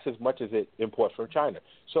 And that's as much as it imports from China.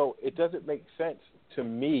 So it doesn't make sense to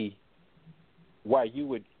me why you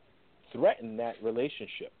would threaten that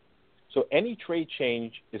relationship. So any trade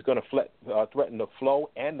change is going to threaten the flow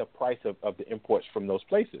and the price of the imports from those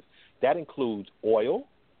places. That includes oil.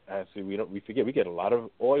 So we forget we get a lot of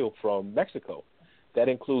oil from Mexico. That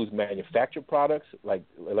includes manufactured products like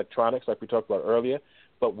electronics, like we talked about earlier.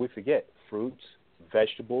 But we forget fruits,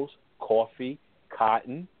 vegetables, coffee,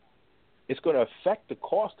 cotton. It's going to affect the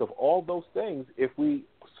cost of all those things if we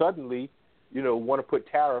suddenly, want to put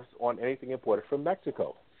tariffs on anything imported from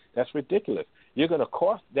Mexico. That's ridiculous. You're going to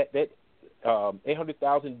cost that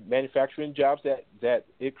 800,000 manufacturing jobs that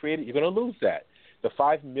it created. You're going to lose that. The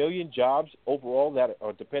 5 million jobs overall that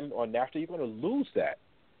are dependent on NAFTA, you're going to lose that.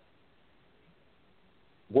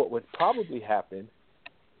 What would probably happen?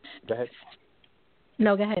 Go ahead.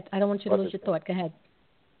 No, go ahead. I don't want you to lose your thought. Go ahead.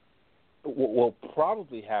 What will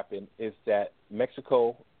probably happen is that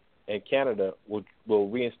Mexico and Canada will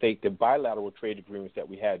reinstate the bilateral trade agreements that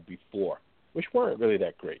we had before, which weren't really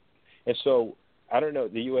that great. And so, I don't know,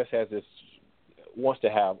 the U.S. Trump wants to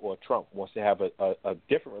have a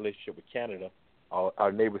different relationship with Canada,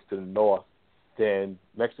 our neighbors to the north, than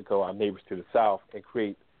Mexico, our neighbors to the south, and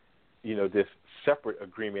create, this separate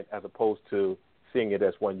agreement as opposed to seeing it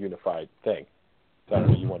as one unified thing. So I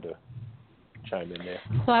don't know, you want to chime in there?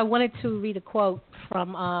 So I wanted to read a quote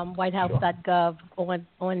from WhiteHouse.gov on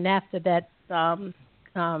NAFTA that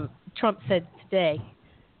Trump said today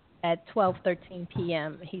at 12:13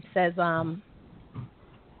 p.m. He says,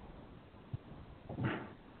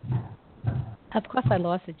 of course I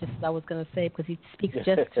lost it just as I was going to say, because he speaks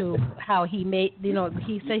just to how he made,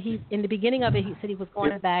 he said in the beginning of it, he said he was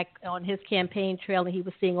going back on his campaign trail and he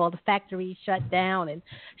was seeing all the factories shut down and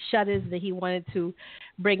shutters that he wanted to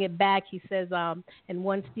bring it back. He says, and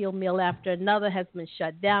one steel mill after another has been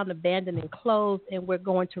shut down, abandoned, and closed, and we're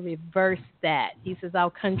going to reverse that. He says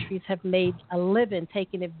our countries have made a living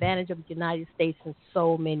taking advantage of the United States in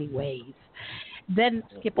so many ways. Then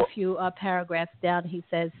skip a few paragraphs down. He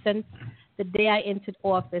says, since the day I entered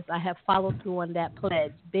office, I have followed through on that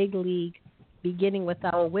pledge, big league, beginning with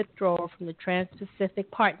our withdrawal from the Trans-Pacific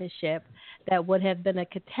Partnership that would have been a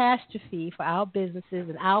catastrophe for our businesses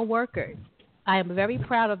and our workers. I am very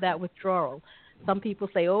proud of that withdrawal. Some people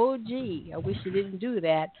say, oh, gee, I wish you didn't do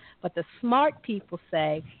that. But the smart people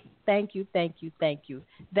say, thank you, thank you, thank you.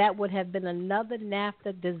 That would have been another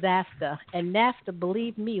NAFTA disaster. And NAFTA,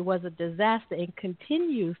 believe me, was a disaster and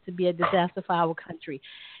continues to be a disaster for our country.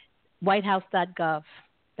 WhiteHouse.gov.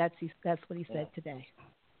 That's what he said today.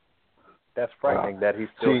 That's frightening that he's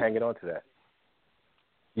still hanging on to that.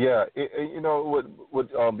 Yeah,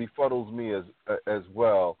 what befuddles me as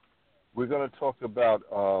well. We're going to talk about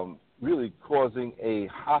really causing a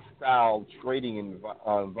hostile trading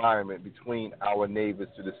environment between our neighbors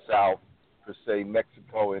to the south, per se,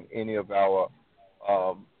 Mexico, and any of our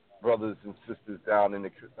brothers and sisters down in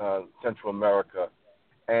Central America.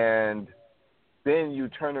 And then you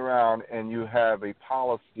turn around and you have a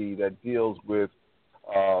policy that deals with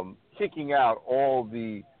kicking out all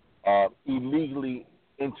the illegally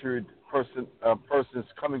entered persons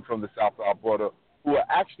coming from the south of our border who are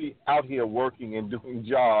actually out here working and doing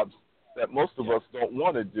jobs that most of us don't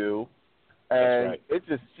want to do. And it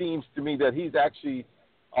just seems to me that he's actually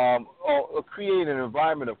creating an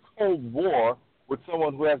environment of Cold War with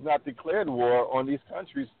someone who has not declared war on these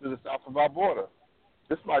countries to the south of our border.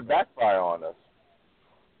 This might backfire on us.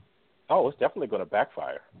 Oh, it's definitely going to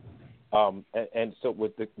backfire. And so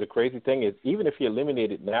with the crazy thing is, even if he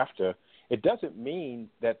eliminated NAFTA, it doesn't mean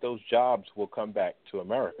that those jobs will come back to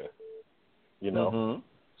America, Mm-hmm.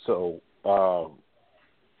 So,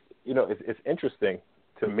 it's interesting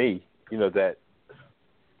to me, that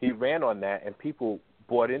he ran on that and people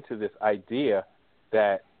bought into this idea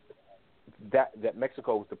that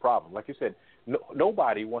Mexico was the problem. Like you said,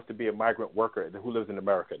 nobody wants to be a migrant worker who lives in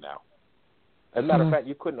America now. As a matter of fact,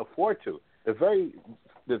 you couldn't afford to. The very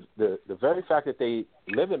fact that they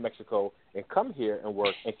live in Mexico and come here and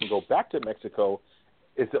work and can go back to Mexico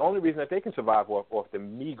is the only reason that they can survive off the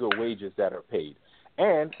meager wages that are paid.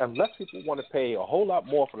 And unless people want to pay a whole lot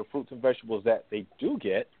more for the fruits and vegetables that they do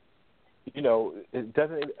get, it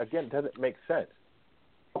doesn't make sense.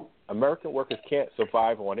 American workers can't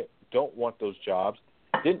survive on it, don't want those jobs,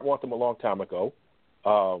 didn't want them a long time ago.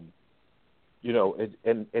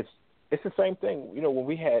 it's the same thing. You know, when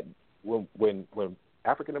we had when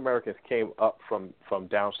African Americans came up from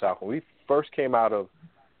down south, when we first came out of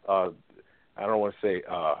I don't want to say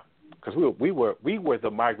because we were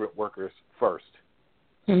the migrant workers first.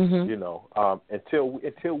 Mm-hmm. You know,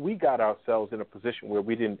 until we got ourselves in a position where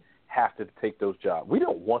we didn't have to take those jobs. We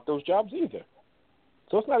don't want those jobs either.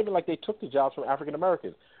 So it's not even like they took the jobs from African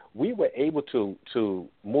Americans. We were able to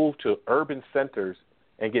move to urban centers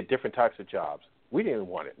and get different types of jobs. We didn't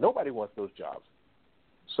want it. Nobody wants those jobs.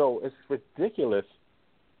 So it's ridiculous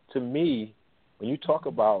to me when you talk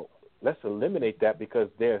about let's eliminate that because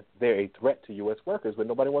they're a threat to U.S. workers, but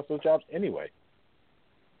nobody wants those jobs anyway.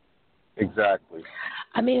 Exactly.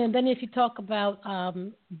 I mean, and then if you talk about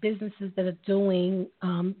businesses that are doing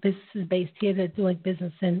businesses based here that are doing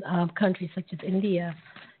business in countries such as India,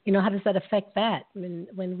 you know, how does that affect that?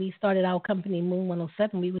 When we started our company, Moon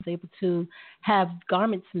 107, we was able to have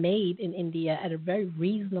garments made in India at a very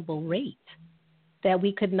reasonable rate that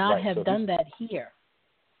we could not have done that here.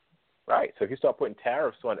 Right. So if you start putting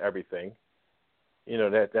tariffs on everything, you know,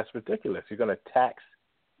 that's ridiculous. You're going to tax.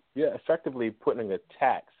 You're effectively putting a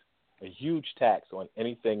huge tax on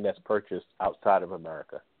anything that's purchased outside of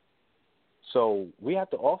America. So we have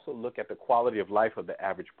to also look at the quality of life of the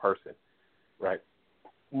average person, right?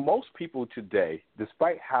 Most people today,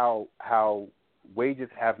 despite how wages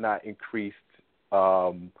have not increased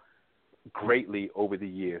greatly over the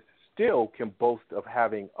years, still can boast of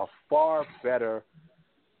having a far better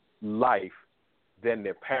life than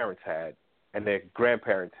their parents had and their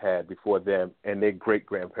grandparents had before them and their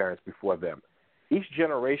great-grandparents before them. Each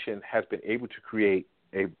generation has been able to create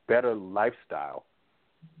a better lifestyle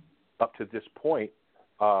up to this point,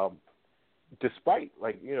 despite,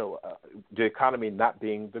 the economy not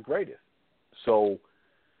being the greatest. So,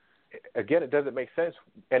 again, it doesn't make sense.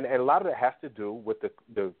 And a lot of it has to do with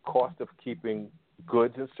the cost of keeping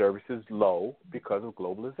goods and services low because of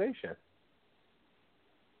globalization.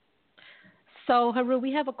 So, Heru,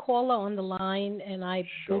 we have a caller on the line, and I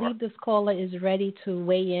believe this caller is ready to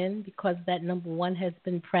weigh in because that number 1 has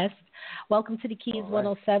been pressed. Welcome to the Keys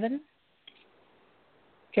 107.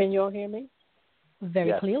 Can you all hear me?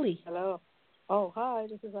 Very clearly. Hello. Oh, hi,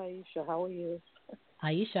 this is Aisha. How are you?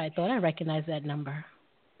 Aisha, I thought I recognized that number.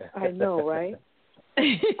 I know, right?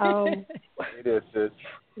 It is, sis.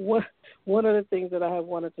 One of the things that I had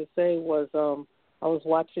wanted to say was I was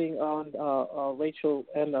watching on Rachel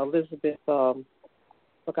and Elizabeth,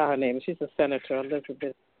 forgot her name. She's a senator,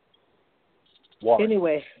 Elizabeth. Warren.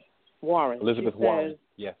 Anyway, Warren. Elizabeth Warren,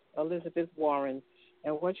 yes. Elizabeth Warren.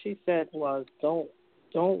 And what she said was, don't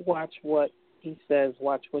watch what he says,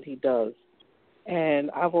 watch what he does.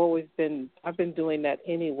 And I've been doing that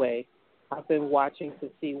anyway. I've been watching to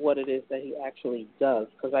see what it is that he actually does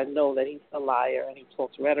because I know that he's a liar and he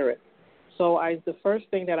talks rhetoric. So the first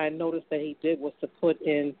thing that I noticed that he did was to put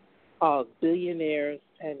in billionaires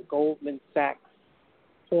and Goldman Sachs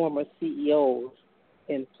former CEOs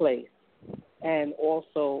in place, and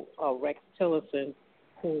also Rex Tillerson,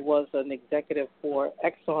 who was an executive for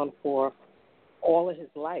Exxon for all of his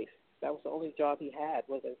life. That was the only job he had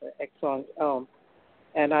was as an Exxon.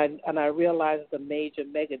 And I realized the major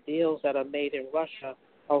mega deals that are made in Russia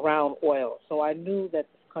around oil. So I knew that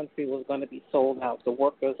this country was going to be sold out. The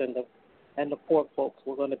workers and the poor folks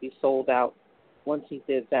were going to be sold out once he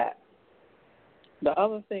did that. The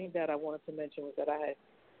other thing that I wanted to mention was that I had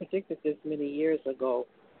predicted this many years ago,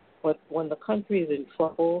 but when the country is in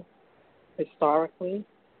trouble historically,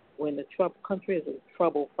 when the country is in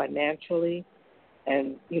trouble financially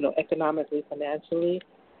and, economically, financially,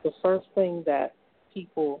 the first thing that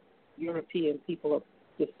European people of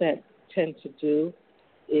descent tend to do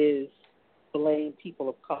is blame people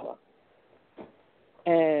of color.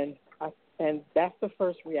 And that's the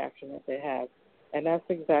first reaction that they have. And that's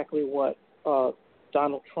exactly what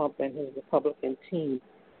Donald Trump and his Republican team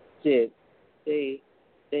did. They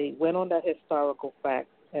went on that historical fact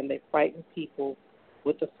and they frightened people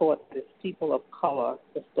with the thought that it's people of color,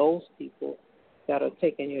 it's those people that are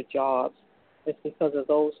taking your jobs. It's because of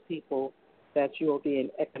those people that you are being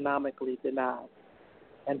economically denied.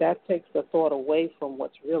 And that takes the thought away from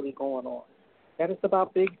what's really going on. That is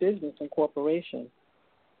about big business and corporations.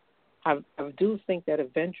 I do think that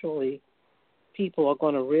eventually people are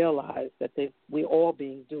going to realize that we're all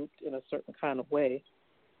being duped in a certain kind of way.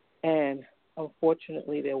 And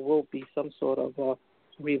unfortunately, there will be some sort of a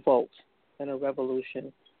revolt and a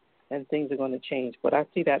revolution, and things are going to change. But I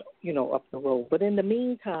see that, up the road. But in the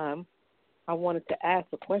meantime, I wanted to ask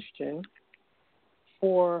a question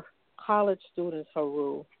for college students,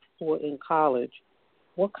 Heru, who are in college.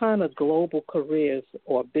 What kind of global careers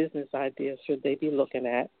or business ideas should they be looking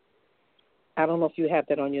at? I don't know if you have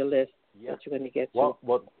that on your list. that you're going to get well, to?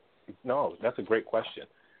 Well, no, that's a great question.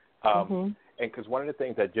 And because one of the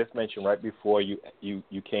things I just mentioned right before you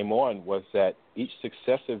came on was that each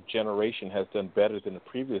successive generation has done better than the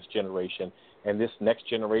previous generation, and this next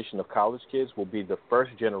generation of college kids will be the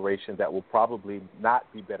first generation that will probably not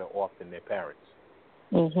be better off than their parents.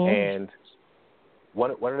 And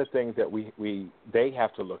one of the things that they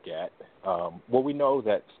have to look at, well, we know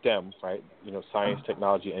that STEM, right? You know, science,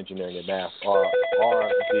 technology, engineering, and math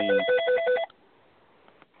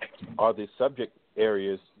are the subject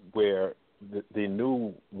areas where the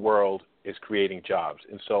new world is creating jobs.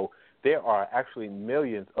 And so there are actually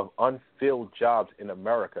millions of unfilled jobs in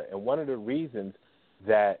America. And one of the reasons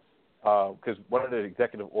that, because one of the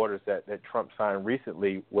executive orders that Trump signed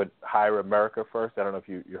recently would hire America first, I don't know if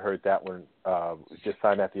you heard that one, just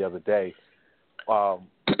signed that the other day,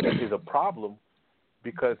 is a problem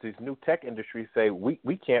because these new tech industries say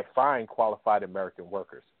we can't find qualified American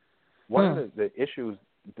workers. One of the issues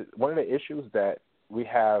that we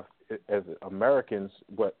have as Americans,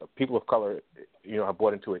 but people of color, you know, have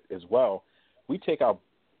brought into it as well. We take our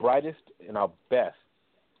brightest and our best,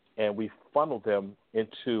 and we funnel them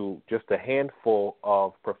into just a handful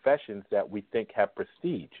of professions that we think have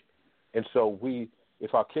prestige. And so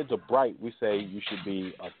if our kids are bright, we say you should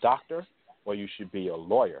be a doctor or you should be a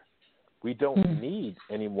lawyer. We don't need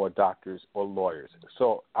any more doctors or lawyers.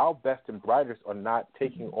 So our best and brightest are not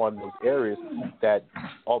taking on those areas that,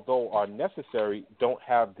 although are necessary, don't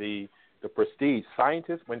have the prestige.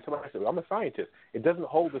 Scientists, when somebody says, I'm a scientist, it doesn't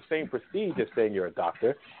hold the same prestige as saying you're a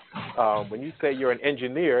doctor. When you say you're an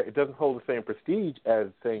engineer, it doesn't hold the same prestige as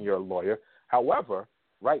saying you're a lawyer. However,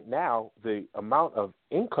 right now, the amount of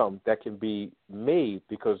income that can be made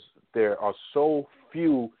because there are so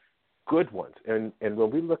few good ones. And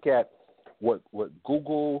when we look at what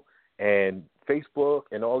Google and Facebook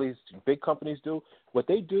and all these big companies do, what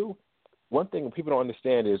they do, one thing people don't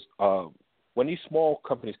understand is when these small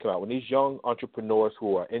companies come out, when these young entrepreneurs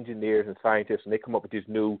who are engineers and scientists, and they come up with these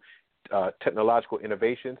new technological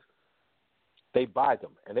innovations, they buy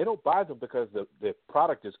them. And they don't buy them because the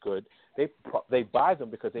product is good. They buy them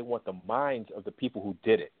because they want the minds of the people who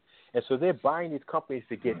did it. And so they're buying these companies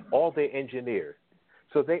to get all their engineers.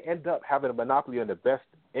 So they end up having a monopoly on the best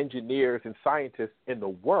engineers and scientists in the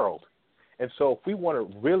world. And so if we want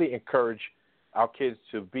to really encourage our kids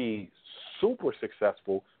to be super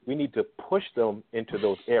successful, we need to push them into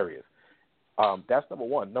those areas. That's number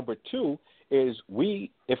one. Number two is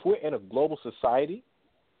if we're in a global society,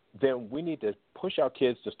 then we need to push our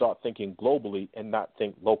kids to start thinking globally and not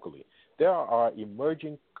think locally. There are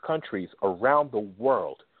emerging countries around the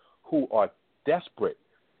world who are desperate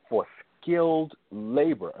for skilled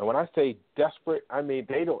labor. And when I say desperate, I mean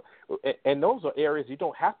they don't, and those are areas you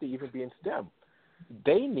don't have to even be in STEM.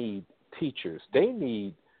 They need teachers. They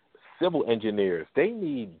need civil engineers. They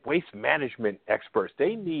need waste management experts.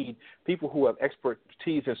 They need people who have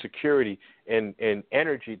expertise in security and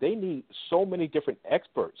energy. They need so many different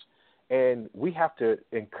experts. And we have to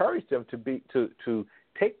encourage them to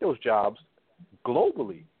take those jobs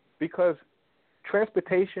globally because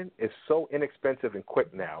transportation is so inexpensive and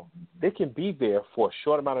quick now. They can be there for a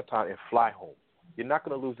short amount of time and fly home. You're not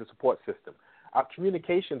going to lose the support system. Our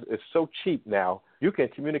communications is so cheap now. You can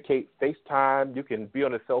communicate FaceTime. You can be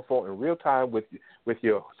on a cell phone in real time with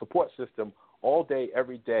your support system all day,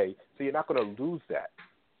 every day. So you're not going to lose that.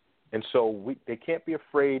 And so they can't be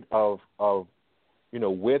afraid of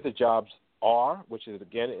where the jobs are, which is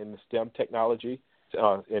again in the STEM technology,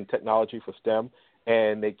 in technology for STEM.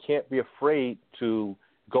 And they can't be afraid to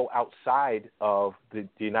go outside of the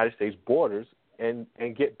United States borders and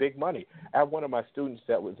get big money. I have one of my students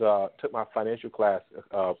that took my financial class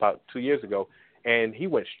about 2 years ago, and he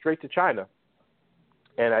went straight to China.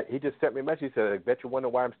 And he just sent me a message. He said, I bet you wonder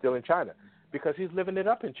why I'm still in China. Because he's living it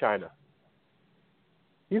up in China.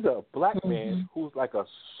 He's a black man who's like a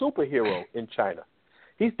superhero in China.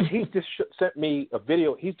 He just sent me a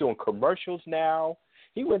video. He's doing commercials now.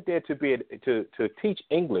 He went there to teach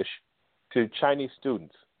English to Chinese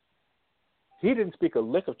students. He didn't speak a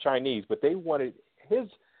lick of Chinese, but they wanted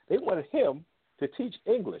him to teach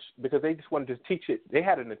English because they just wanted to teach it. They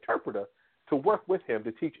had an interpreter to work with him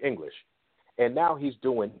to teach English, and now he's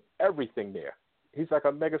doing everything there. He's like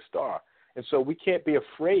a mega star, and so we can't be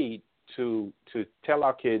afraid to tell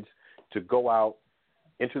our kids to go out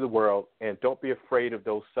into the world and don't be afraid of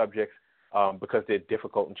those subjects because they're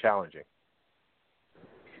difficult and challenging.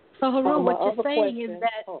 So, Haru, what you're saying is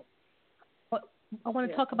that I want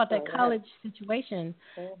to talk about that college situation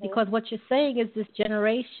because what you're saying is this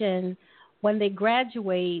generation, when they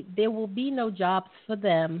graduate, there will be no jobs for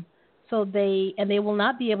them, so they will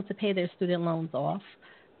not be able to pay their student loans off.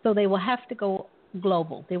 So they will have to go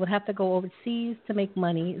global. They would have to go overseas to make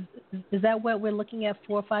money. Is that what we're looking at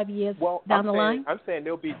 4 or 5 years down the line? I'm saying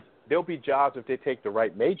there'll be jobs if they take the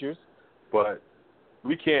right majors, but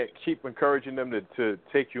we can't keep encouraging them to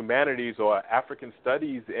take humanities or African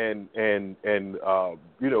studies and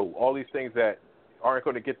all these things that aren't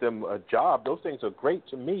going to get them a job. Those things are great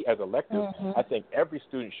to me as electives. Mm-hmm. I think every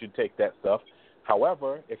student should take that stuff.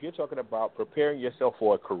 However, if you're talking about preparing yourself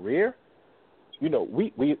for a career, we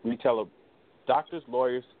tell them doctors,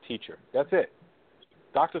 lawyers, teacher. That's it.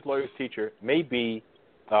 Doctors, lawyers, teacher, maybe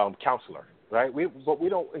counselor, right? But we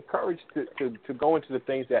don't encourage to go into the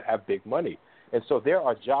things that have big money. And so there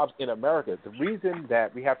are jobs in America. The reason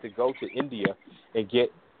that we have to go to India and get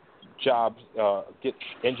jobs, get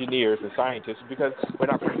engineers and scientists is because we're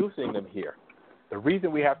not producing them here. The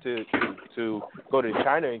reason we have to go to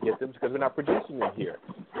China and get them is because we're not producing them here.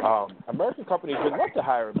 American companies would love to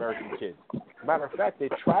hire American kids. Matter of fact, they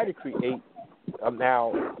try to create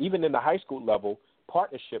now, even in the high school level,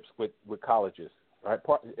 partnerships with colleges, right?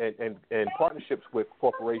 And partnerships with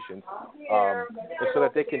corporations, so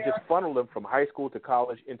that they can just funnel them from high school to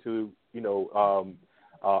college into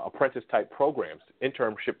apprentice type programs,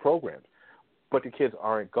 internship programs. But the kids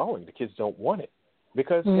aren't going. The kids don't want it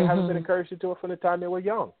because they haven't been encouraged to do it from the time they were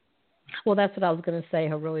young. Well, that's what I was going to say,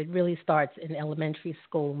 Heru. It really starts in elementary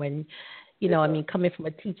school when, coming from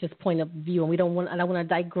a teacher's point of view, and I don't want to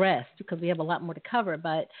digress because we have a lot more to cover,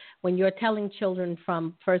 but when you're telling children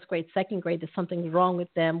from first grade, second grade that something's wrong with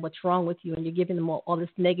them, what's wrong with you, and you're giving them all this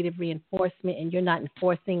negative reinforcement and you're not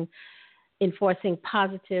enforcing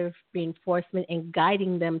positive reinforcement and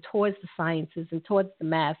guiding them towards the sciences and towards the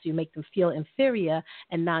math, you make them feel inferior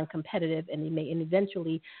and non-competitive, and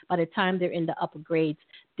eventually, by the time they're in the upper grades,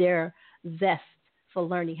 their zest for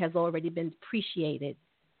learning has already been depreciated,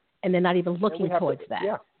 and they're not even looking towards that.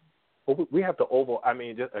 Yeah. Well, we have to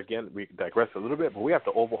we digress a little bit, but we have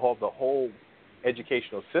to overhaul the whole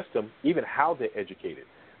educational system, even how they're educated,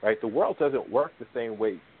 right? The world doesn't work the same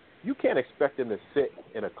way. You can't expect them to sit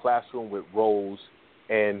in a classroom with rows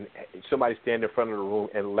and somebody stand in front of the room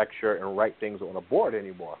and lecture and write things on a board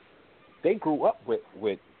anymore. They grew up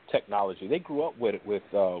with technology. They grew up with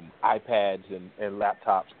iPads and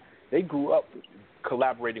laptops. They grew up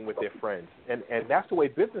collaborating with their friends, and that's the way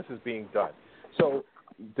business is being done. So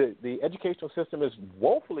the educational system is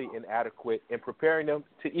woefully inadequate in preparing them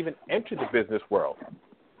to even enter the business world.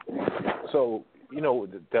 So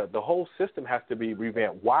the whole system has to be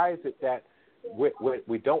revamped. Why is it that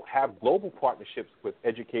we don't have global partnerships with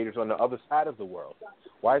educators on the other side of the world?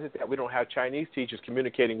 Why is it that we don't have Chinese teachers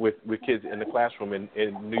communicating with kids in the classroom in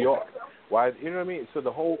New York? Why,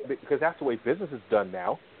 So because that's the way business is done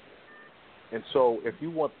now. And so if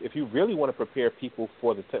you really want to prepare people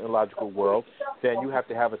for the technological world, then you have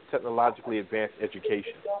to have a technologically advanced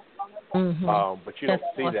education. Mm-hmm. But you don't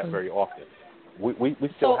see that very often. We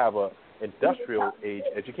still have a industrial age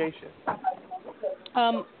education.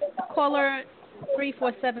 Caller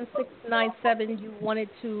 347-697, you wanted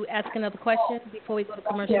to ask another question before we go to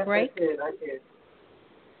commercial break? I did.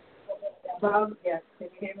 Yes, can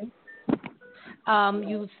you hear me?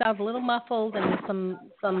 You sound a little muffled and there's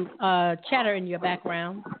some chatter in your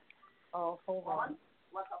background. Oh, hold on.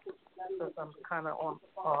 Because I'm kind of on.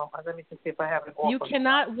 Let me just see if I have it off. You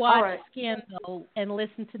cannot watch Scandal and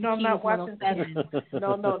listen to the I'm not watching.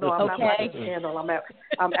 No, I'm not watching Scandal.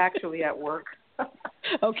 I'm actually at work.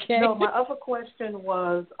 Okay. No, my other question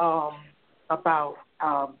was about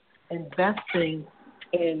investing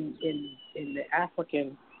in the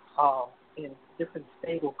African in different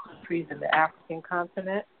stable countries in the African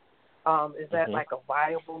continent. Is that like a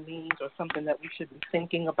viable means or something that we should be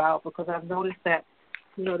thinking about? Because I've noticed that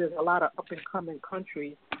there's a lot of up-and-coming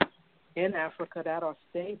countries in Africa that are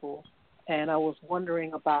stable, and I was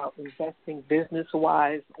wondering about investing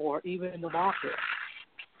business-wise or even in the market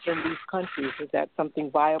in these countries. Is that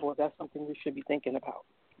something viable? Is that something we should be thinking about?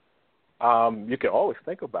 You can always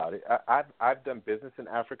think about it. I've done business in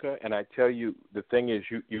Africa, and I tell you, the thing is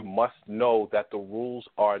you must know that the rules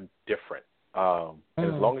are different. And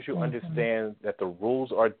as long as you understand that the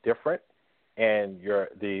rules are different and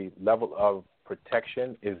the level of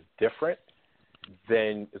protection is different,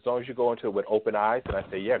 then as long as you go into it with open eyes, then I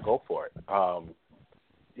say, yeah, go for it.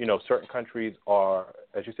 Certain countries are,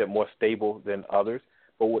 as you said, more stable than others.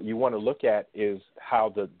 But what you want to look at is how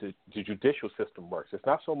the judicial system works. It's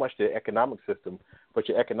not so much the economic system, but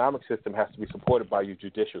your economic system has to be supported by your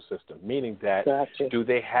judicial system, meaning that do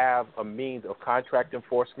they have a means of contract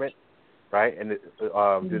enforcement, right? And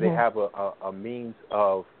do they have a means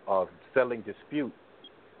of settling dispute,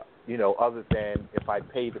 other than if I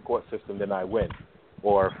pay the court system, then I win.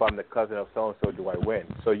 or if I'm the cousin of so-and-so, do I win?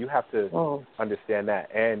 So you have to understand that.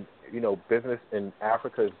 And, business in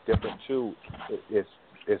Africa is different, too.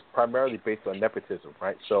 It's primarily based on nepotism,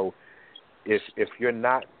 right? So if you're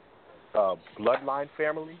not bloodline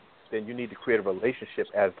family, then you need to create a relationship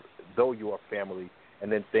as though you are family,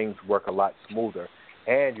 and then things work a lot smoother.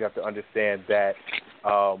 And you have to understand that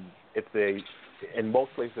in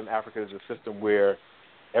most places in Africa, there's a system where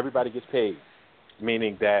everybody gets paid,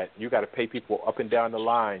 meaning that you got to pay people up and down the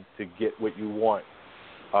line to get what you want,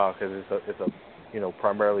 because it's a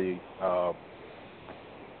primarily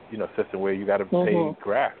system where you got to pay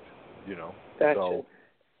graft, Gotcha. So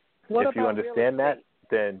what if you understand that,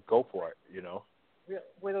 then go for it,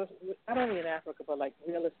 Not only in Africa, but like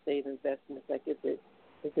real estate investments, like is it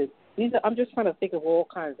these are, I'm just trying to think of all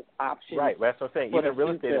kinds of options. Right, that's what I'm saying. Even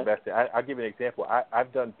real estate investing. I'll give you an example.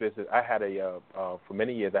 I've done business. I had for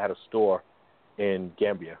many years, I had a store in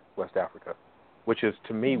Gambia, West Africa, which is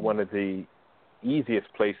to me one of the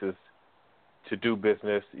easiest places to do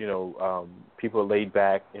business. People are laid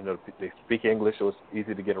back. They speak English, so it's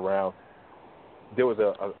easy to get around. There was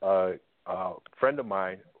a friend of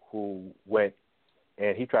mine who went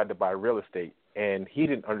and he tried to buy real estate, and he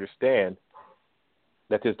didn't understand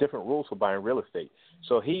that there's different rules for buying real estate.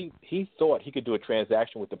 So he thought he could do a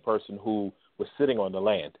transaction with the person who was sitting on the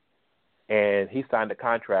land, and he signed a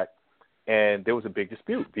contract, and there was a big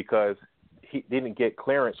dispute because he didn't get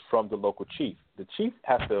clearance from the local chief. The chief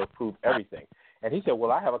has to approve everything. And he said,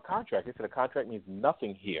 well, I have a contract. He said, a contract means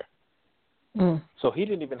nothing here. So he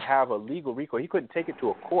didn't even have a legal recourse. He couldn't take it to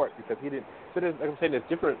a court because he didn't. So like I'm saying, there's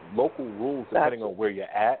different local rules depending on where you're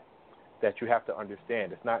at that you have to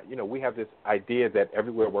understand. It's not, we have this idea that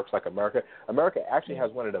everywhere works like America. America actually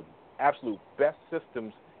has one of the absolute best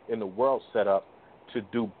systems in the world set up to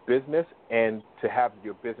do business and to have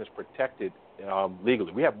your business protected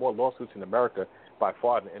legally. We have more lawsuits in America by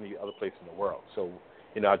far than any other place in the world. So,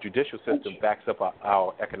 our judicial system backs up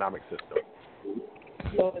our economic system.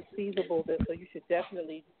 So it's feasible so you should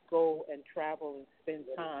definitely go and travel and spend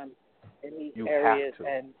time in these areas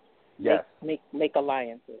and make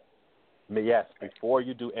alliances. Yes, before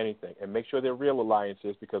you do anything, and make sure they're real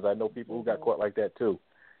alliances, because I know people who got caught like that too.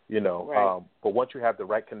 Right. But once you have the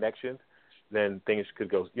right connections, then things could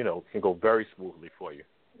go, can go very smoothly for you.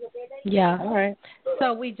 Yeah. All right.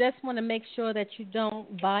 So we just want to make sure that you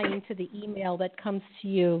don't buy into the email that comes to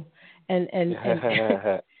you and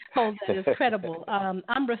hold that as credible.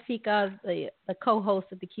 I'm Rafika, the co-host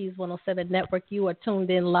of the Keys 107 Network. You are tuned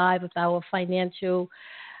in live with our financial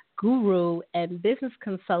guru and business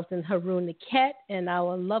consultant, HeruNekhet, and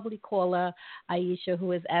our lovely caller, Aisha,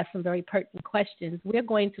 who has asked some very pertinent questions. We're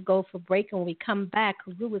going to go for break, and when we come back,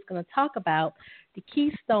 Heru is going to talk about the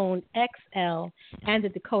Keystone XL and the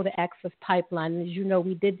Dakota Access Pipeline. And as you know,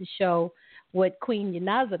 we did the show with Queen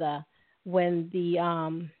Yanazada when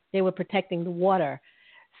they were protecting the water.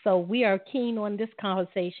 So we are keen on this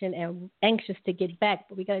conversation and anxious to get back,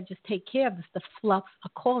 but we got to just take care of this. The fluffs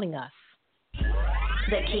are calling us.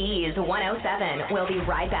 The Keys 107. We'll be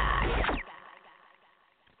right back.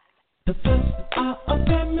 The first are a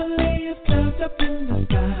family of clouds up in the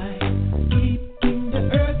sky, keeping the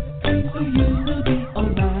earth clean so you will be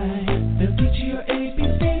alright. They'll teach you your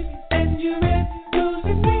ABCs and your red, blues,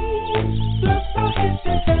 and greens. Fluff our heads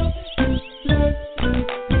and help.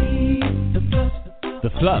 The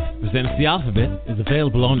Fluff Presents the Alphabet is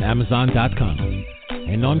available on Amazon.com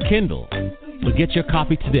and on Kindle. So get your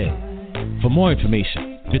copy today. For more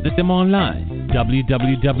information, visit them online,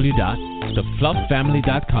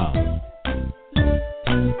 www.thefluffamily.com.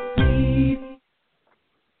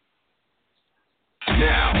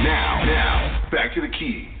 Now, back to the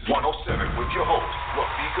Keys 107 with your host,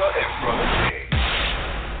 Rafika and Brother Jay.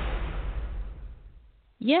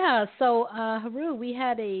 Yeah, so Heru, we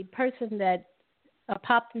had a person that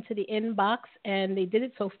popped into the inbox, and they did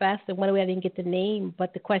it so fast that one way I didn't get the name,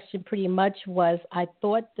 but the question pretty much was, I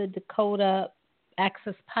thought the Dakota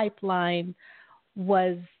Access Pipeline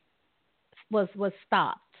was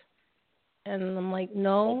stopped. And I'm like,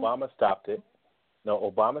 no. Obama stopped it.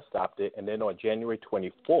 And then on January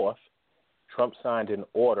 24th, Trump signed an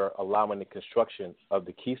order allowing the construction of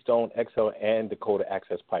the Keystone XL and Dakota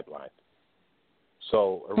Access Pipeline.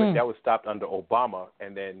 So that was stopped under Obama,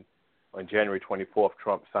 and then on January 24th,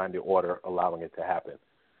 Trump signed the order allowing it to happen.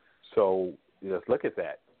 So let's look at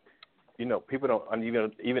that. People don't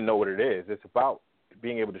even know what it is. It's about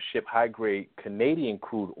being able to ship high-grade Canadian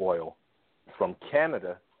crude oil from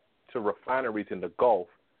Canada to refineries in the Gulf,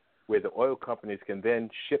 where the oil companies can then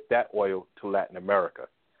ship that oil to Latin America.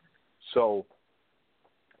 So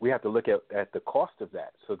we have to look at the cost of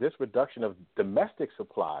that. So this reduction of domestic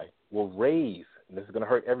supply will raise and this is going to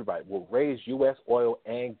hurt everybody, will raise U.S. oil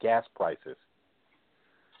and gas prices.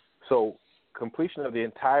 So completion of the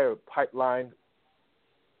entire pipeline,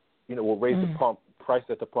 will raise the pump price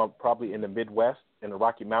at the pump probably in the Midwest and the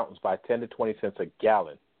Rocky Mountains by 10 to 20 cents a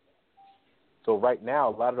gallon. So right now,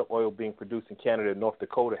 a lot of the oil being produced in Canada and North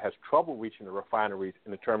Dakota has trouble reaching the refineries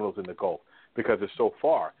and the terminals in the Gulf because it's so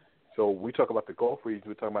far. So we talk about the Gulf region,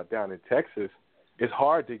 we're talking about down in Texas. It's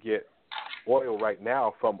hard to get oil right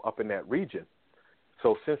now from up in that region.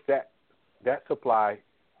 So since that supply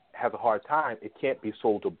has a hard time, it can't be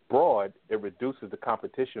sold abroad. It reduces the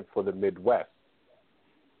competition for the Midwest,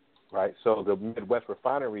 right? So the Midwest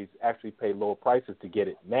refineries actually pay lower prices to get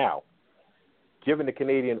it now. Giving the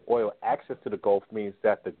Canadian oil access to the Gulf means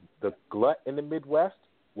that the glut in the Midwest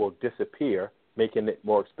will disappear, making it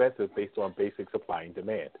more expensive based on basic supply and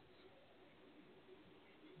demand.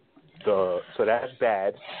 So that's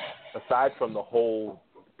bad, aside from the whole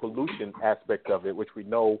pollution aspect of it, which we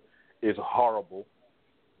know is horrible.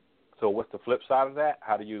 So what's the flip side of that?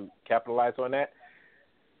 How do you capitalize on that?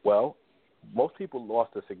 Well, most people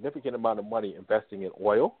lost a significant amount of money investing in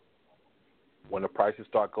oil. When the prices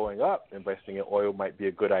start going up, investing in oil might be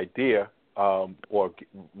a good idea, or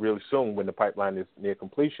really soon when the pipeline is near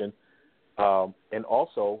completion. And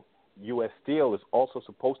also, U.S. steel is also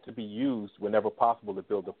supposed to be used whenever possible to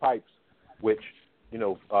build the pipes, which,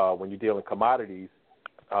 when you deal in commodities,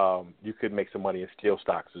 you could make some money in steel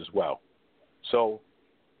stocks as well. So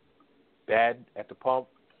bad at the pump,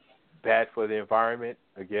 bad for the environment,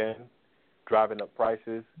 again, driving up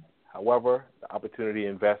prices. However, the opportunity to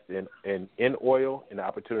invest in oil and the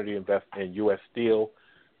opportunity to invest in U.S. steel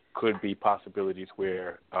could be possibilities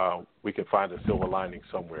where we can find a silver lining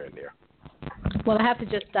somewhere in there. Well, I have to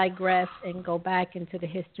just digress and go back into the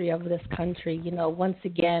history of this country. Once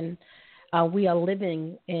again, we are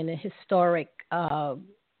living in a historic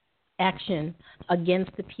action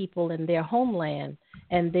against the people in their homeland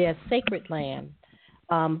and their sacred land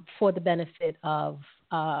for the benefit of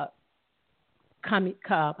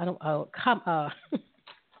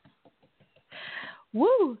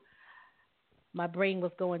my brain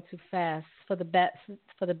was going too fast. For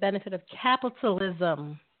the benefit of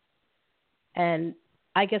capitalism. And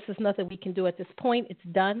I guess there's nothing we can do at this point. It's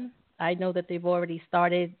done. I know that they've already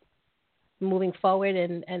started moving forward,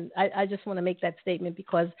 and I just want to make that statement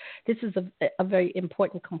because this is a very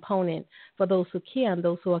important component for those who care and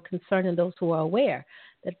those who are concerned and those who are aware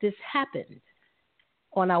that this happened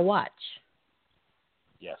on our watch.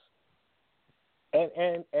 Yes.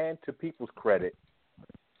 And to people's credit,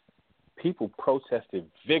 people protested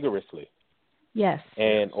vigorously. Yes.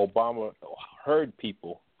 And Obama heard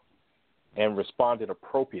people and responded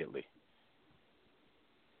appropriately.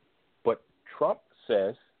 But Trump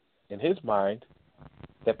says, in his mind,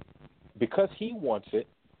 that because he wants it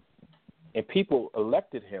and people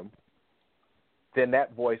elected him, then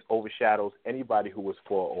that voice overshadows anybody who was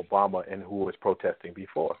for Obama and who was protesting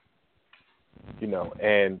before. One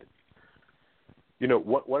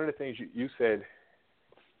of the things you said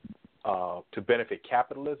to benefit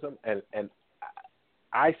capitalism, and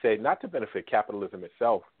I say not to benefit capitalism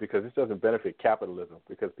itself, because this doesn't benefit capitalism,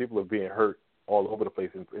 because people are being hurt all over the place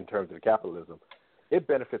in terms of capitalism. It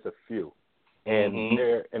benefits a few. And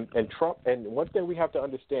and Trump, and one thing we have to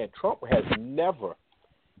understand, Trump has never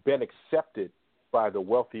been accepted by the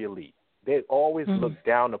wealthy elite. They always looked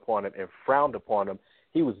down upon him and frowned upon him.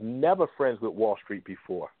 He was never friends with Wall Street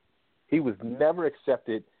before. He was never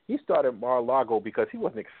accepted. He started Mar-a-Lago because he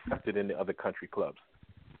wasn't accepted in the other country clubs.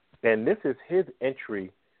 And this is his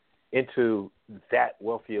entry into that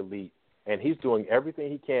wealthy elite. And he's doing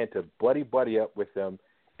everything he can to buddy up with them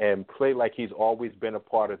and play like he's always been a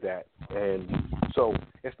part of that. And so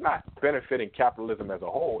it's not benefiting capitalism as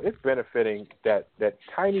a whole. It's benefiting that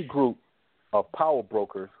tiny group of power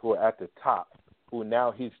brokers who are at the top, who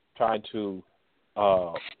now he's trying to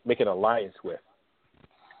make an alliance with.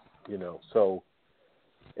 So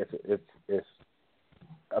it's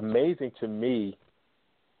amazing to me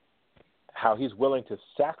how he's willing to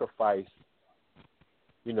sacrifice,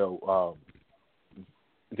 the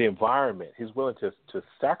environment. He's willing to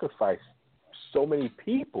sacrifice so many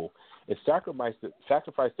people and sacrifice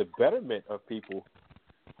the betterment of people,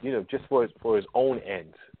 just for his own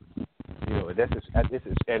ends.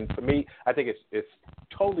 And for me, I think it's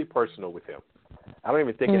totally personal with him. I don't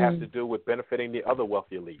even think it has to do with benefiting the other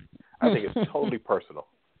wealthy elite. I think it's totally personal.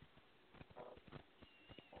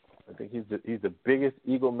 I think he's the biggest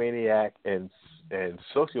egomaniac and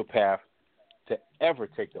sociopath to ever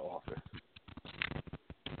take the office.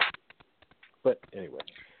 But anyway,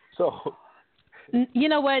 so you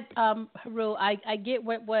know what, Heru, I get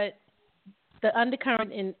what the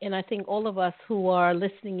undercurrent in I think all of us who are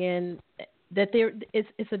listening in, that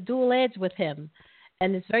it's a dual edge with him,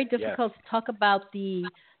 and it's very difficult to talk about the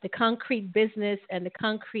concrete business and the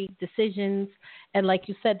concrete decisions, and like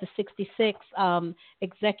you said, the 66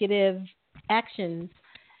 executive actions,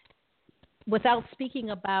 without speaking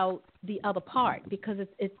about the other part, because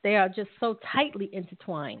they are just so tightly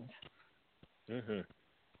intertwined. Mm-hmm.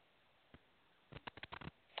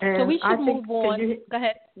 So we should move on. Go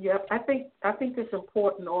ahead. Yeah, I think it's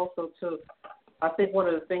important also to. I think one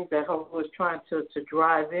of the things that Hope was trying to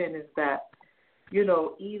drive in is that, you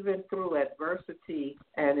know, even through adversity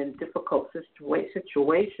and in difficult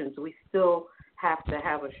situations, we still have to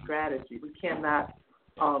have a strategy. We cannot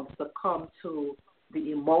succumb to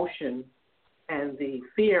the emotion and the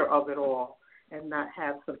fear of it all and not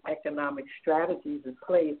have some economic strategies in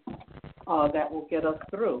place that will get us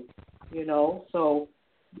through, you know. So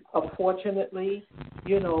unfortunately,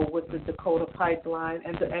 you know, with the Dakota pipeline,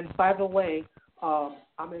 and by the way,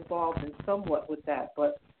 I'm involved in somewhat with that,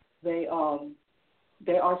 but they are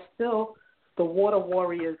still, the water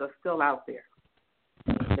warriors are still out there.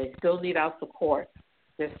 They still need our support.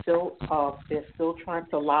 They're still trying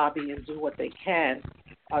to lobby and do what they can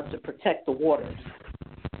to protect the waters.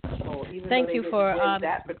 So even Thank though you they for didn't win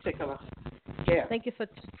that particular. Yeah. Thank you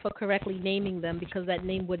for correctly naming them, because that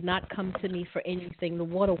name would not come to me for anything. The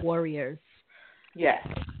Water Warriors. Yes.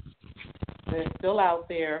 They're still out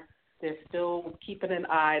there. They're still keeping an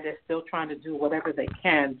eye. They're still trying to do whatever they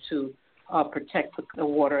can to protect the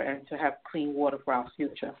water and to have clean water for our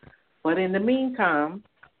future. But in the meantime,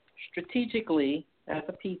 strategically, as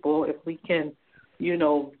a people, if we can, you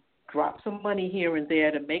know, drop some money here and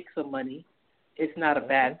there to make some money, it's not a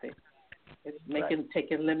bad thing. It's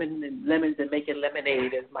taking lemons and making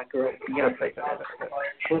lemonade, as my girl Beyonce said.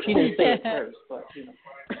 Well, she didn't say it first, but you know.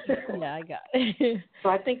 Yeah, I got it. So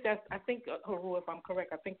I think Haru, if I'm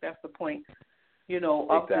correct, I think that's the point. You know,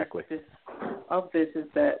 of this is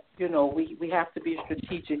that, you know, we have to be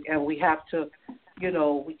strategic, and we have to, you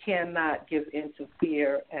know, we cannot give in to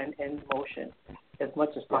fear and emotion as much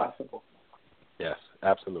as possible. Yes,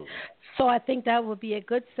 absolutely. So I think that would be a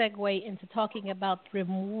good segue into talking about the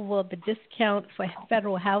removal of the discount for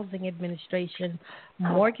Federal Housing Administration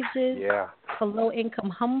mortgages for low-income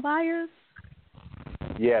home buyers.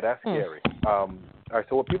 Yeah, that's scary. All right,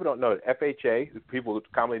 so what people don't know is FHA, people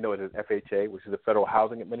commonly know it as FHA, which is the Federal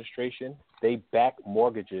Housing Administration. They back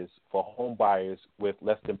mortgages for home buyers with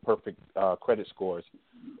less than perfect credit scores,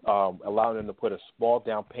 allowing them to put a small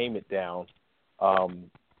down payment down.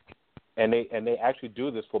 And they actually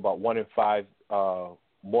do this for about 1 in 5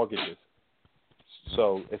 mortgages.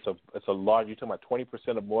 So it's a large. You're talking about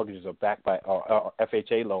 20% of mortgages are backed by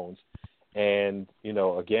FHA loans, and you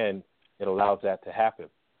know, again, it allows that to happen.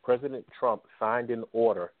 President Trump signed an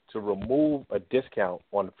order to remove a discount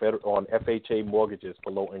on FHA mortgages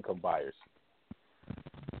for low-income buyers,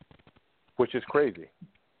 which is crazy.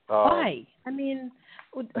 Why? I mean,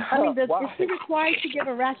 is he required to give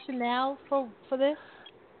a rationale for this?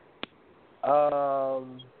 I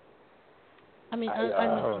mean,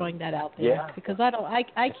 I'm just throwing that out there because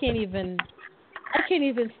I can't even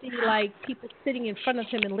see like people sitting in front of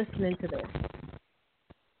him and listening to this.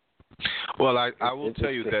 Well, I will tell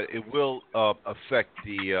you that it will affect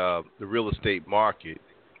the real estate market,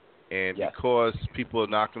 and because people are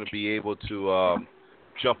not going to be able to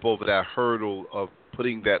jump over that hurdle of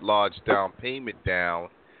putting that large down payment down.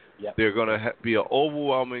 Yep. There are going to be an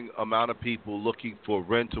overwhelming amount of people looking for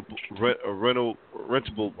rentable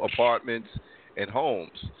apartments and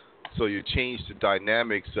homes. So you change the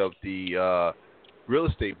dynamics of the real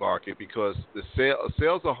estate market, because the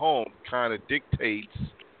sales of home kind of dictates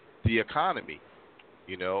the economy,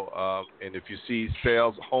 you know. And if you see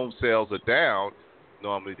home sales are down,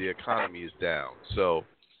 normally the economy is down. So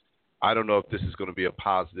I don't know if this is going to be a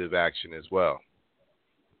positive action as well.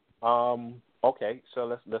 Okay, so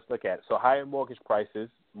let's look at it. So higher mortgage prices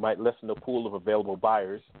might lessen the pool of available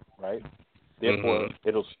buyers, right? Therefore,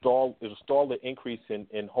 it'll stall the increase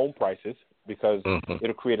in home prices, because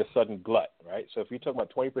it'll create a sudden glut, right? So if you're talking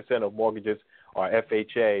about 20% of mortgages are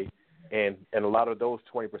FHA, and a lot of those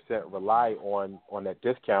 20% rely on that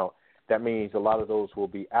discount, that means a lot of those will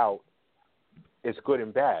be out. It's good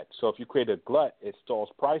and bad. So if you create a glut, it stalls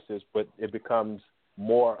prices, but it becomes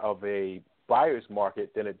more of a buyer's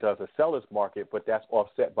market than it does a seller's market, but that's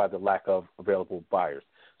offset by the lack of available buyers.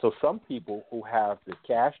 So some people who have the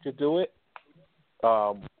cash to do it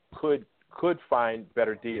could find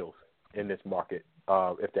better deals in this market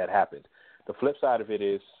if that happens. The flip side of it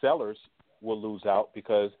is sellers will lose out,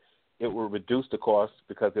 because it will reduce the cost,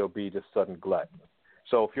 because there'll be this sudden glut.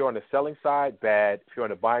 So if you're on the selling side, bad. If you're on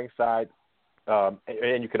the buying side,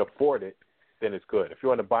 and you can afford it, then it's good. If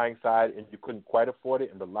you're on the buying side and you couldn't quite afford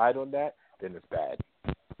it and relied on that, then it's bad.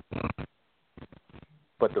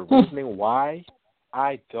 But the reasoning why,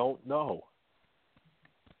 I don't know.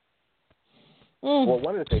 Well,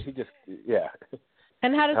 one of the things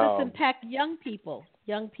And how does this impact young people?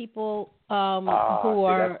 Young people who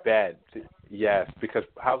are... That's bad. Yes, because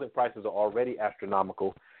housing prices are already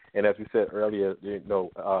astronomical. And as we said earlier,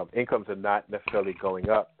 incomes are not necessarily going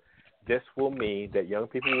up. This will mean that young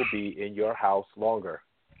people will be in your house longer.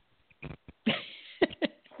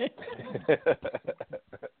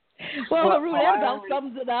 Well, that about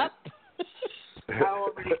sums it up. I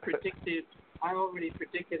already predicted,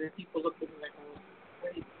 and people looked at me like, oh,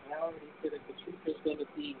 wait, I already said that the truth is going to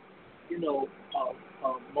be,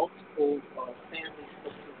 multiple families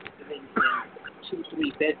living in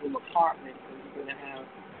 2-3 bedroom apartments, and you're going to have,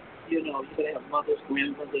 you're going to have mothers,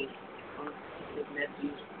 grandmothers, aunts,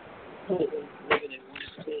 nephews, cousins living in one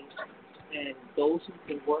space, and those who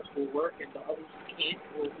can work will work, and the others who can't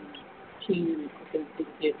will be cleaning and cooking for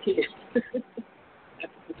their kids.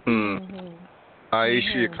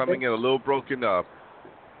 Aisha, you're coming in a little broken up.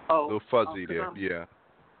 A little fuzzy there. Yeah.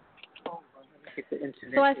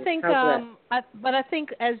 So I think, I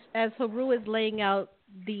think as Heru is laying out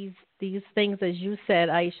these things, as you said,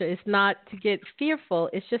 Aisha, it's not to get fearful.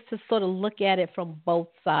 It's just to sort of look at it from both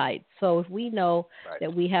sides. So if we know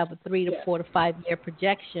that we have a 3 to 4 to 5 year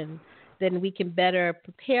projection, then we can better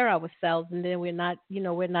prepare ourselves, and then we're not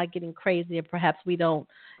getting crazy, and perhaps we don't,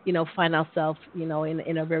 find ourselves,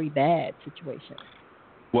 in a very bad situation.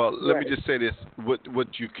 Well, let me just say this.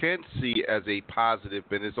 What you can see as a positive,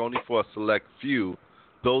 and it's only for a select few,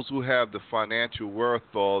 those who have the financial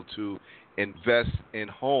wherewithal to invest in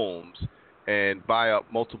homes and buy up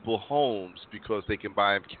multiple homes because they can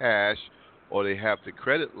buy them cash or they have the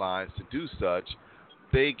credit lines to do such,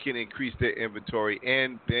 they can increase their inventory,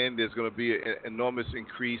 and then there's going to be an enormous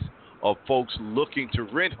increase of folks looking to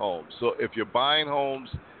rent homes. So if you're buying homes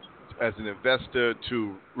as an investor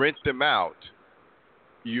to rent them out,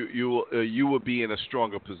 you will be in a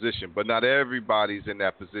stronger position. But not everybody's in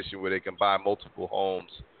that position where they can buy multiple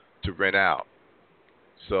homes to rent out.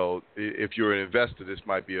 So if you're an investor, this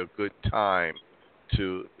might be a good time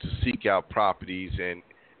to seek out properties and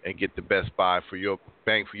get the best buy for your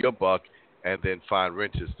bang for your buck, and then find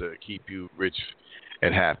renters to keep you rich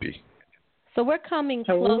and happy. So we're coming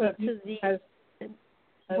close to the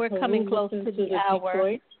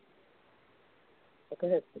hour. Go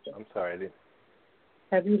ahead. I'm sorry, I didn't.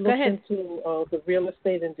 Have you looked into the real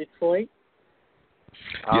estate in Detroit?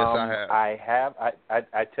 Yes, I have.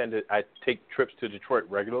 I take trips to Detroit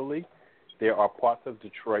regularly. There are parts of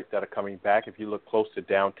Detroit that are coming back. If you look close to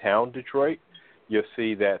downtown Detroit, you'll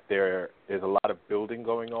see that there is a lot of building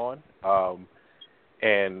going on,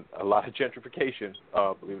 and a lot of gentrification,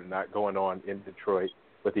 believe it or not, going on in Detroit.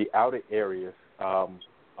 But the outer areas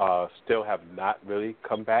still have not really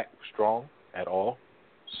come back strong at all.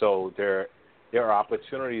 So there are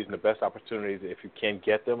opportunities, and the best opportunities, if you can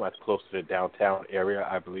get them, as close to the downtown area,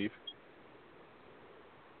 I believe.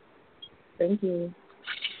 Thank you.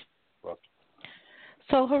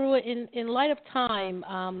 So, Heru, in light of time,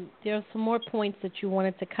 there are some more points that you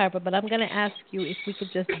wanted to cover, but I'm going to ask you if we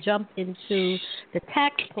could just jump into the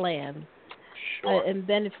tax plan. Sure. And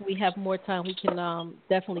then if we have more time, we can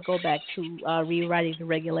definitely go back to rewriting the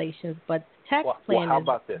regulations. But the tax plan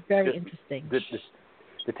is very interesting.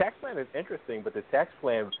 The tax plan is interesting, but the tax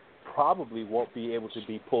plan probably won't be able to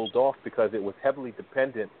be pulled off because it was heavily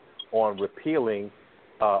dependent on repealing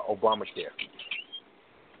Obamacare.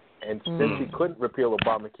 And since he couldn't repeal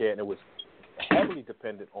Obamacare and it was heavily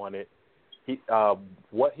dependent on it,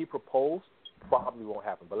 what he proposed probably won't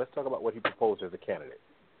happen. But let's talk about what he proposed as a candidate.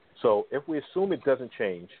 So if we assume it doesn't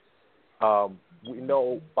change, we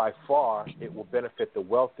know by far it will benefit the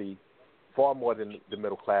wealthy far more than the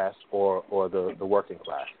middle class or the working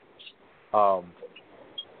class.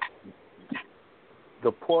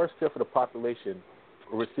 The poorest fifth of the population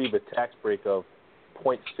will receive a tax break of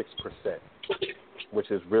 0.6%, which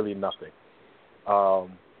is really nothing.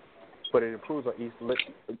 But it improves on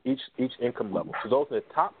each income level. So those in the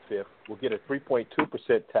top fifth will get a 3.2%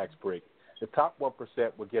 tax break. The top 1%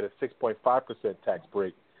 will get a 6.5% tax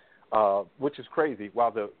break, which is crazy,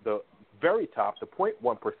 while the very top, the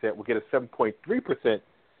 0.1%, will get a 7.3%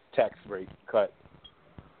 tax rate cut.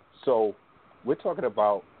 So we're talking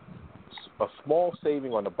about a small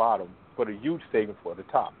saving on the bottom, but a huge saving for the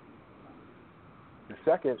top. The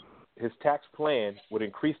second, his tax plan would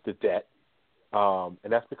increase the debt, and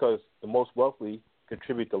that's because the most wealthy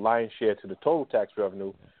contribute the lion's share to the total tax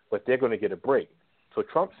revenue, but they're going to get a break. So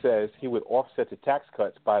Trump says he would offset the tax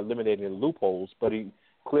cuts by eliminating the loopholes, but he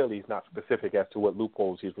clearly is not specific as to what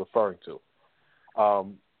loopholes he's referring to.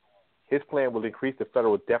 His plan will increase the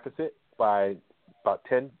federal deficit by about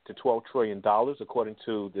 $10 to $12 trillion, according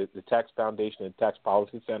to the Tax Foundation and Tax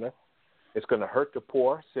Policy Center. It's going to hurt the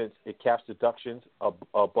poor since it caps deductions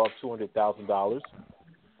above $200,000.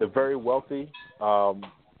 The very wealthy, are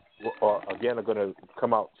going to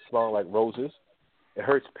come out smelling like roses. It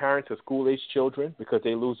hurts parents of school-aged children because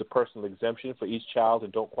they lose a personal exemption for each child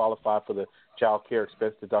and don't qualify for the child care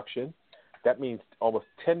expense deduction. That means almost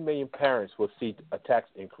 10 million parents will see a tax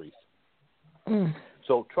increase.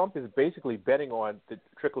 So Trump is basically betting on the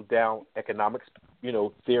trickle-down economics,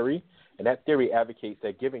 theory, and that theory advocates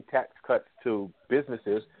that giving tax cuts to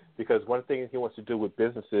businesses, because one thing he wants to do with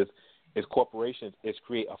businesses is corporations is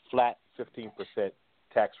create a flat 15%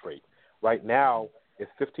 tax rate. Right now,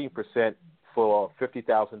 it's 15% for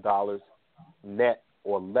 $50,000 net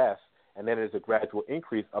or less, and then there's a gradual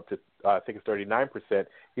increase up to, I think it's 39%.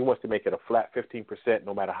 He wants to make it a flat 15%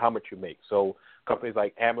 no matter how much you make. So companies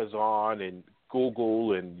like Amazon and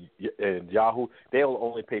Google and Yahoo, they'll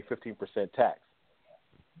only pay 15% tax.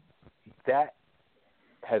 That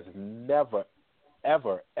has never,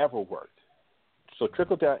 ever, ever worked. So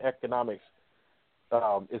trickle-down economics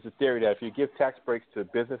is a theory that if you give tax breaks to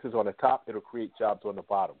businesses on the top, it'll create jobs on the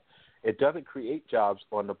bottom. It doesn't create jobs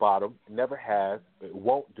on the bottom. It never has. It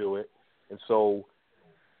won't do it. And so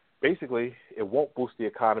basically it won't boost the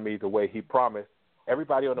economy the way he promised.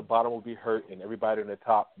 Everybody on the bottom will be hurt, and everybody on the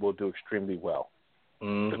top will do extremely well.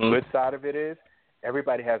 The good side of it is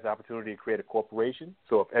everybody has the opportunity to create a corporation.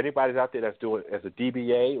 So if anybody's out there that's doing it as a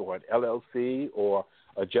DBA or an LLC or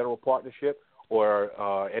a general partnership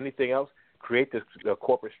or anything else, create this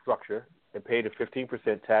corporate structure and pay the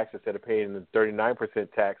 15% tax instead of paying the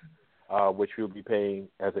 39% tax, which you'll be paying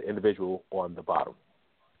as an individual on the bottom.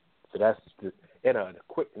 So that's, in a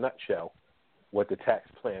quick nutshell, what the tax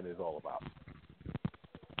plan is all about.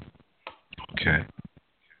 Okay.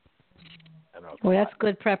 Well, that's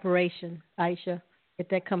good preparation, Aisha. Get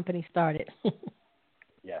that company started.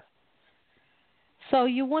 Yes. So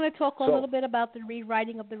you want to talk a little bit about the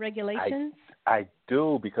rewriting of the regulations? I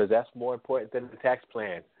do, because that's more important than the tax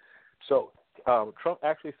plan. So Trump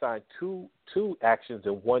actually signed two actions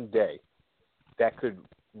in one day that could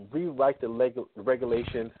rewrite the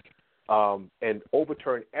regulations and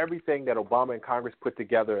overturn everything that Obama and Congress put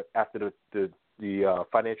together after the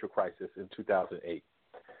financial crisis in 2008.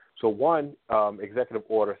 So one executive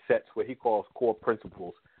order sets what he calls core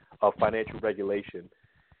principles of financial regulation.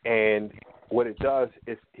 And what it does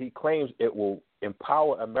is he claims it will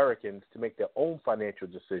empower Americans to make their own financial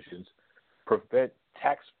decisions, prevent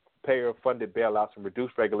taxpayer-funded bailouts, and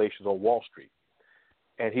reduce regulations on Wall Street.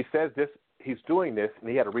 And he says he's doing this, and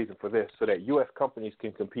he had a reason for this, so that U.S. companies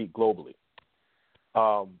can compete globally.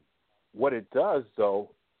 What it does,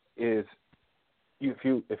 though, is if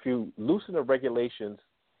you loosen the regulations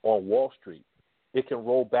on Wall Street, it can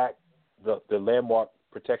roll back the landmark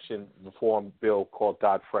protection reform bill called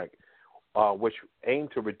Dodd-Frank, which aimed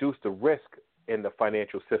to reduce the risk in the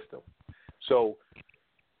financial system. So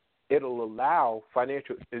it'll allow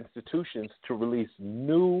financial institutions to release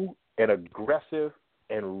new and aggressive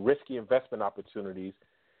and risky investment opportunities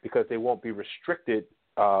because they won't be restricted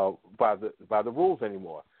by the rules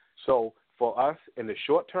anymore. So for us, in the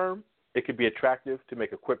short term, it could be attractive to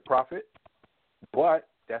make a quick profit, but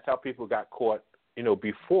that's how people got caught,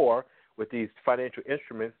 before with these financial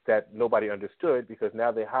instruments that nobody understood, because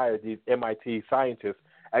now they hire these MIT scientists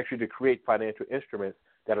actually to create financial instruments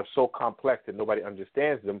that are so complex that nobody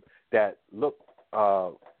understands them, that look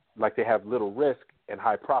like they have little risk and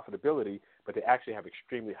high profitability, but they actually have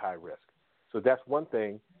extremely high risk. So that's one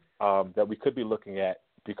thing that we could be looking at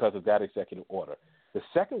because of that executive order. The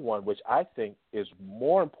second one, which I think is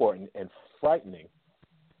more important and frightening,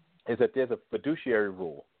 is that there's a fiduciary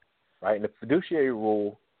rule, right? And the fiduciary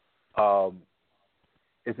rule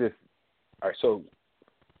is this. All right, so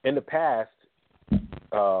in the past,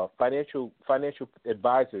 financial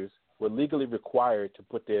advisors were legally required to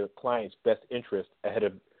put their clients' best interest ahead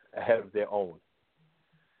of their own.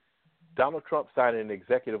 Donald Trump signed an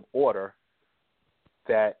executive order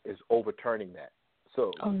that is overturning that.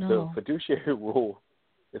 So the fiduciary rule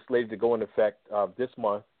is slated to go into effect this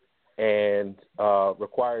month, and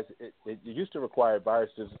requires it used to require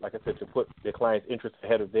advisors, like I said, to put their clients' interests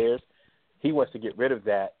ahead of theirs. He wants to get rid of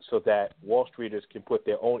that so that Wall Streeters can put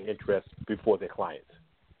their own interests before their clients.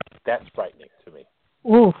 That's frightening to me.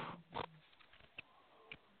 Oof.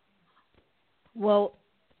 Well,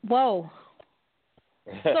 whoa.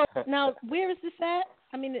 So now, where is this at?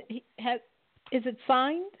 I mean, is it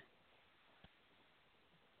signed?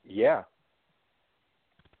 Yeah.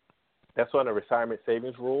 That's on the retirement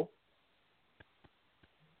savings rule.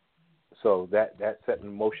 So that set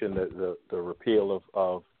in motion the repeal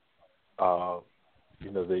of the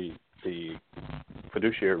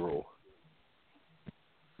fiduciary rule.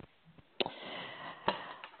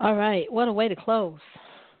 All right, what a way to close.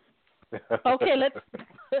 Okay,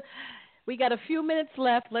 we got a few minutes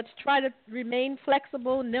left. Let's try to remain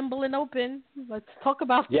flexible, nimble, and open. Let's talk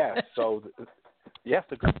about that. So yes,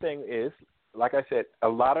 the good thing is, like I said, a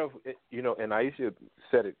lot of, and Aisha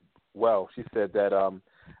said it well. She said that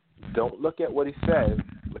don't look at what he says,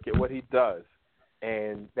 look at what he does.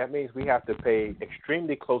 And that means we have to pay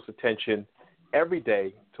extremely close attention every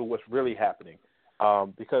day to what's really happening.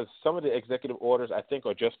 Because some of the executive orders, I think,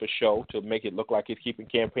 are just for show to make it look like he's keeping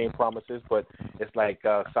campaign promises, but it's like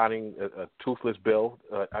signing a toothless bill.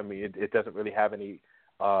 It doesn't really have any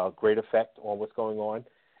great effect on what's going on.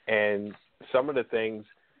 And some of the things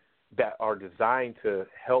that are designed to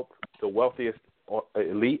help the wealthiest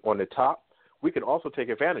elite on the top, we can also take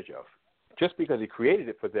advantage of. Just because he created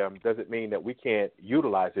it for them doesn't mean that we can't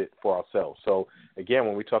utilize it for ourselves. So, again,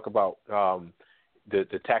 when we talk about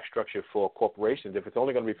the tax structure for corporations, if it's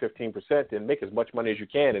only going to be 15%, then make as much money as you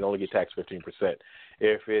can and only get taxed 15%.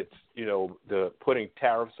 If it's, the putting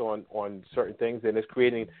tariffs on certain things, then it's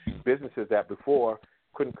creating businesses that before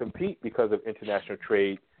couldn't compete because of international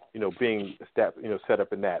trade, being set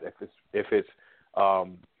up in that. If it's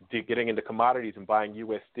getting into commodities and buying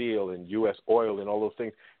U.S. steel and U.S. oil and all those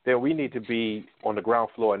things, then we need to be on the ground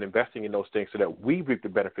floor and investing in those things so that we reap the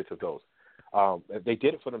benefits of those. They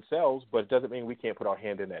did it for themselves, but it doesn't mean we can't put our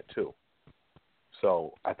hand in that too.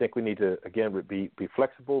 So I think we need to, again, be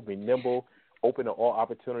flexible, be nimble, open to all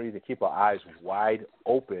opportunities, and keep our eyes wide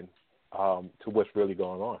open to what's really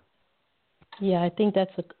going on. Yeah, I think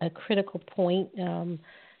that's a critical point.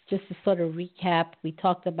 Just to sort of recap, we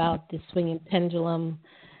talked about the swinging pendulum,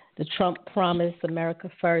 the Trump promise, America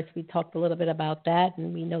First. We talked a little bit about that,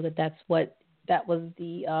 and we know that that was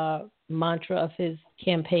the mantra of his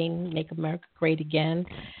campaign, Make America Great Again.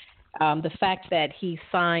 The fact that he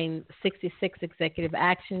signed 66 executive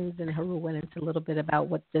actions, and Heru went into a little bit about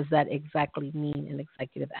what does that exactly mean in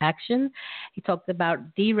executive action. He talked about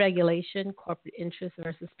deregulation, corporate interests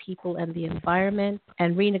versus people and the environment,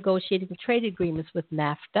 and renegotiating trade agreements with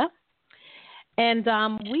NAFTA. And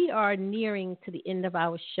we are nearing to the end of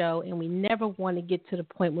our show, and we never want to get to the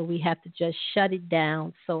point where we have to just shut it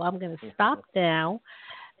down. So I'm going to stop now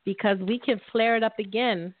because we can flare it up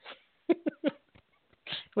again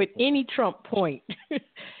with any Trump point.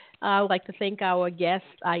 I would like to thank our guest,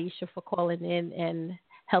 Aisha, for calling in and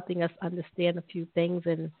helping us understand a few things.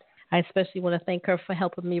 And I especially want to thank her for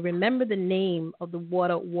helping me remember the name of the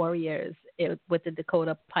water warriors with the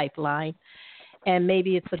Dakota pipeline. And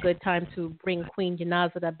maybe it's a good time to bring Queen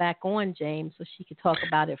Yanazada back on, James, so she could talk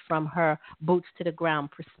about it from her boots to the ground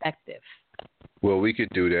perspective. Well, we could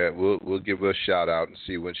do that. We'll give her a shout out and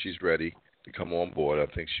see when she's ready to come on board.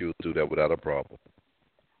 I think she'll do that without a problem.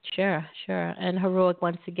 Sure. And Heroic,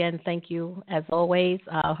 once again, thank you as always.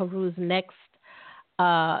 Heru's next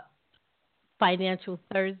Financial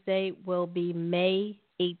Thursday will be May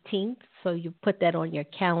 18th, so you put that on your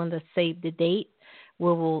calendar, save the date. We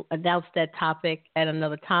will announce that topic at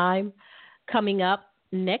another time. Coming up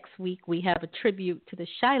next week, we have a tribute to the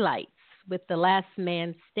Shylights with the last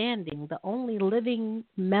man standing, the only living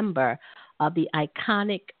member of the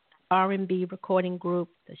iconic R&B recording group,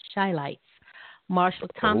 the Shylights. Marshall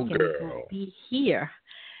Tompkins will be here.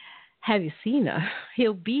 Have you seen her?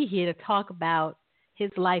 He'll be here to talk about his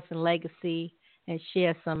life and legacy and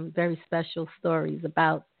share some very special stories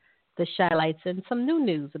about the Shylights and some new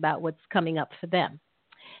news about what's coming up for them.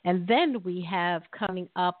 And then we have coming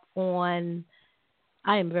up on,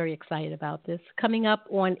 I am very excited about this, coming up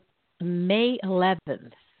on May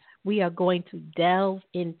 11th, we are going to delve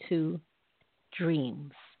into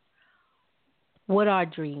dreams. What are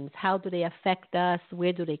dreams? How do they affect us?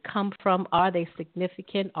 Where do they come from? Are they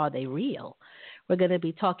significant? Are they real? We're going to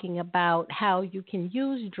be talking about how you can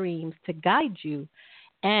use dreams to guide you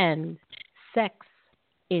and sex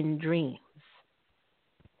in dreams.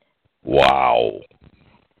 Wow.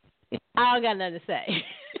 I don't got nothing to say.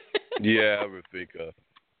 Yeah, Rafika.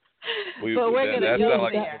 But we're going to go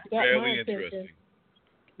there. Fairly interesting.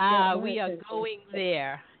 We are going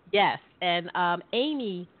there. Yes. And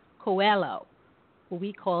Amy Coelho, who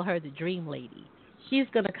we call her the Dream Lady, she's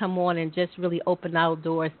going to come on and just really open our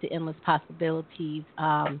doors to endless possibilities,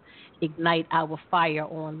 ignite our fire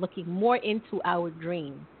on looking more into our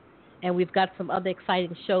dreams. And we've got some other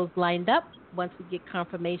exciting shows lined up. Once we get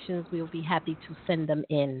confirmations, we'll be happy to send them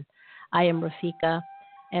in. I am Rafika.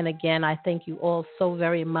 And again, I thank you all so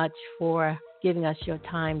very much for giving us your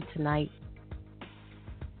time tonight.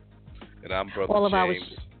 And I'm Brother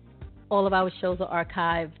James. All of our shows are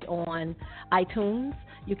archived on iTunes.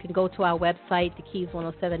 You can go to our website,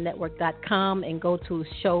 TheKeys107network.com, and go to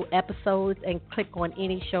show episodes and click on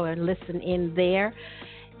any show and listen in there.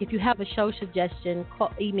 If you have a show suggestion,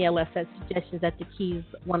 email us at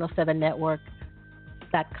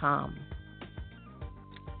suggestions@TheKeys107network.com.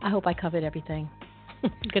 I hope I covered everything.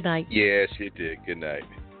 Good night. Yes, you did. Good night.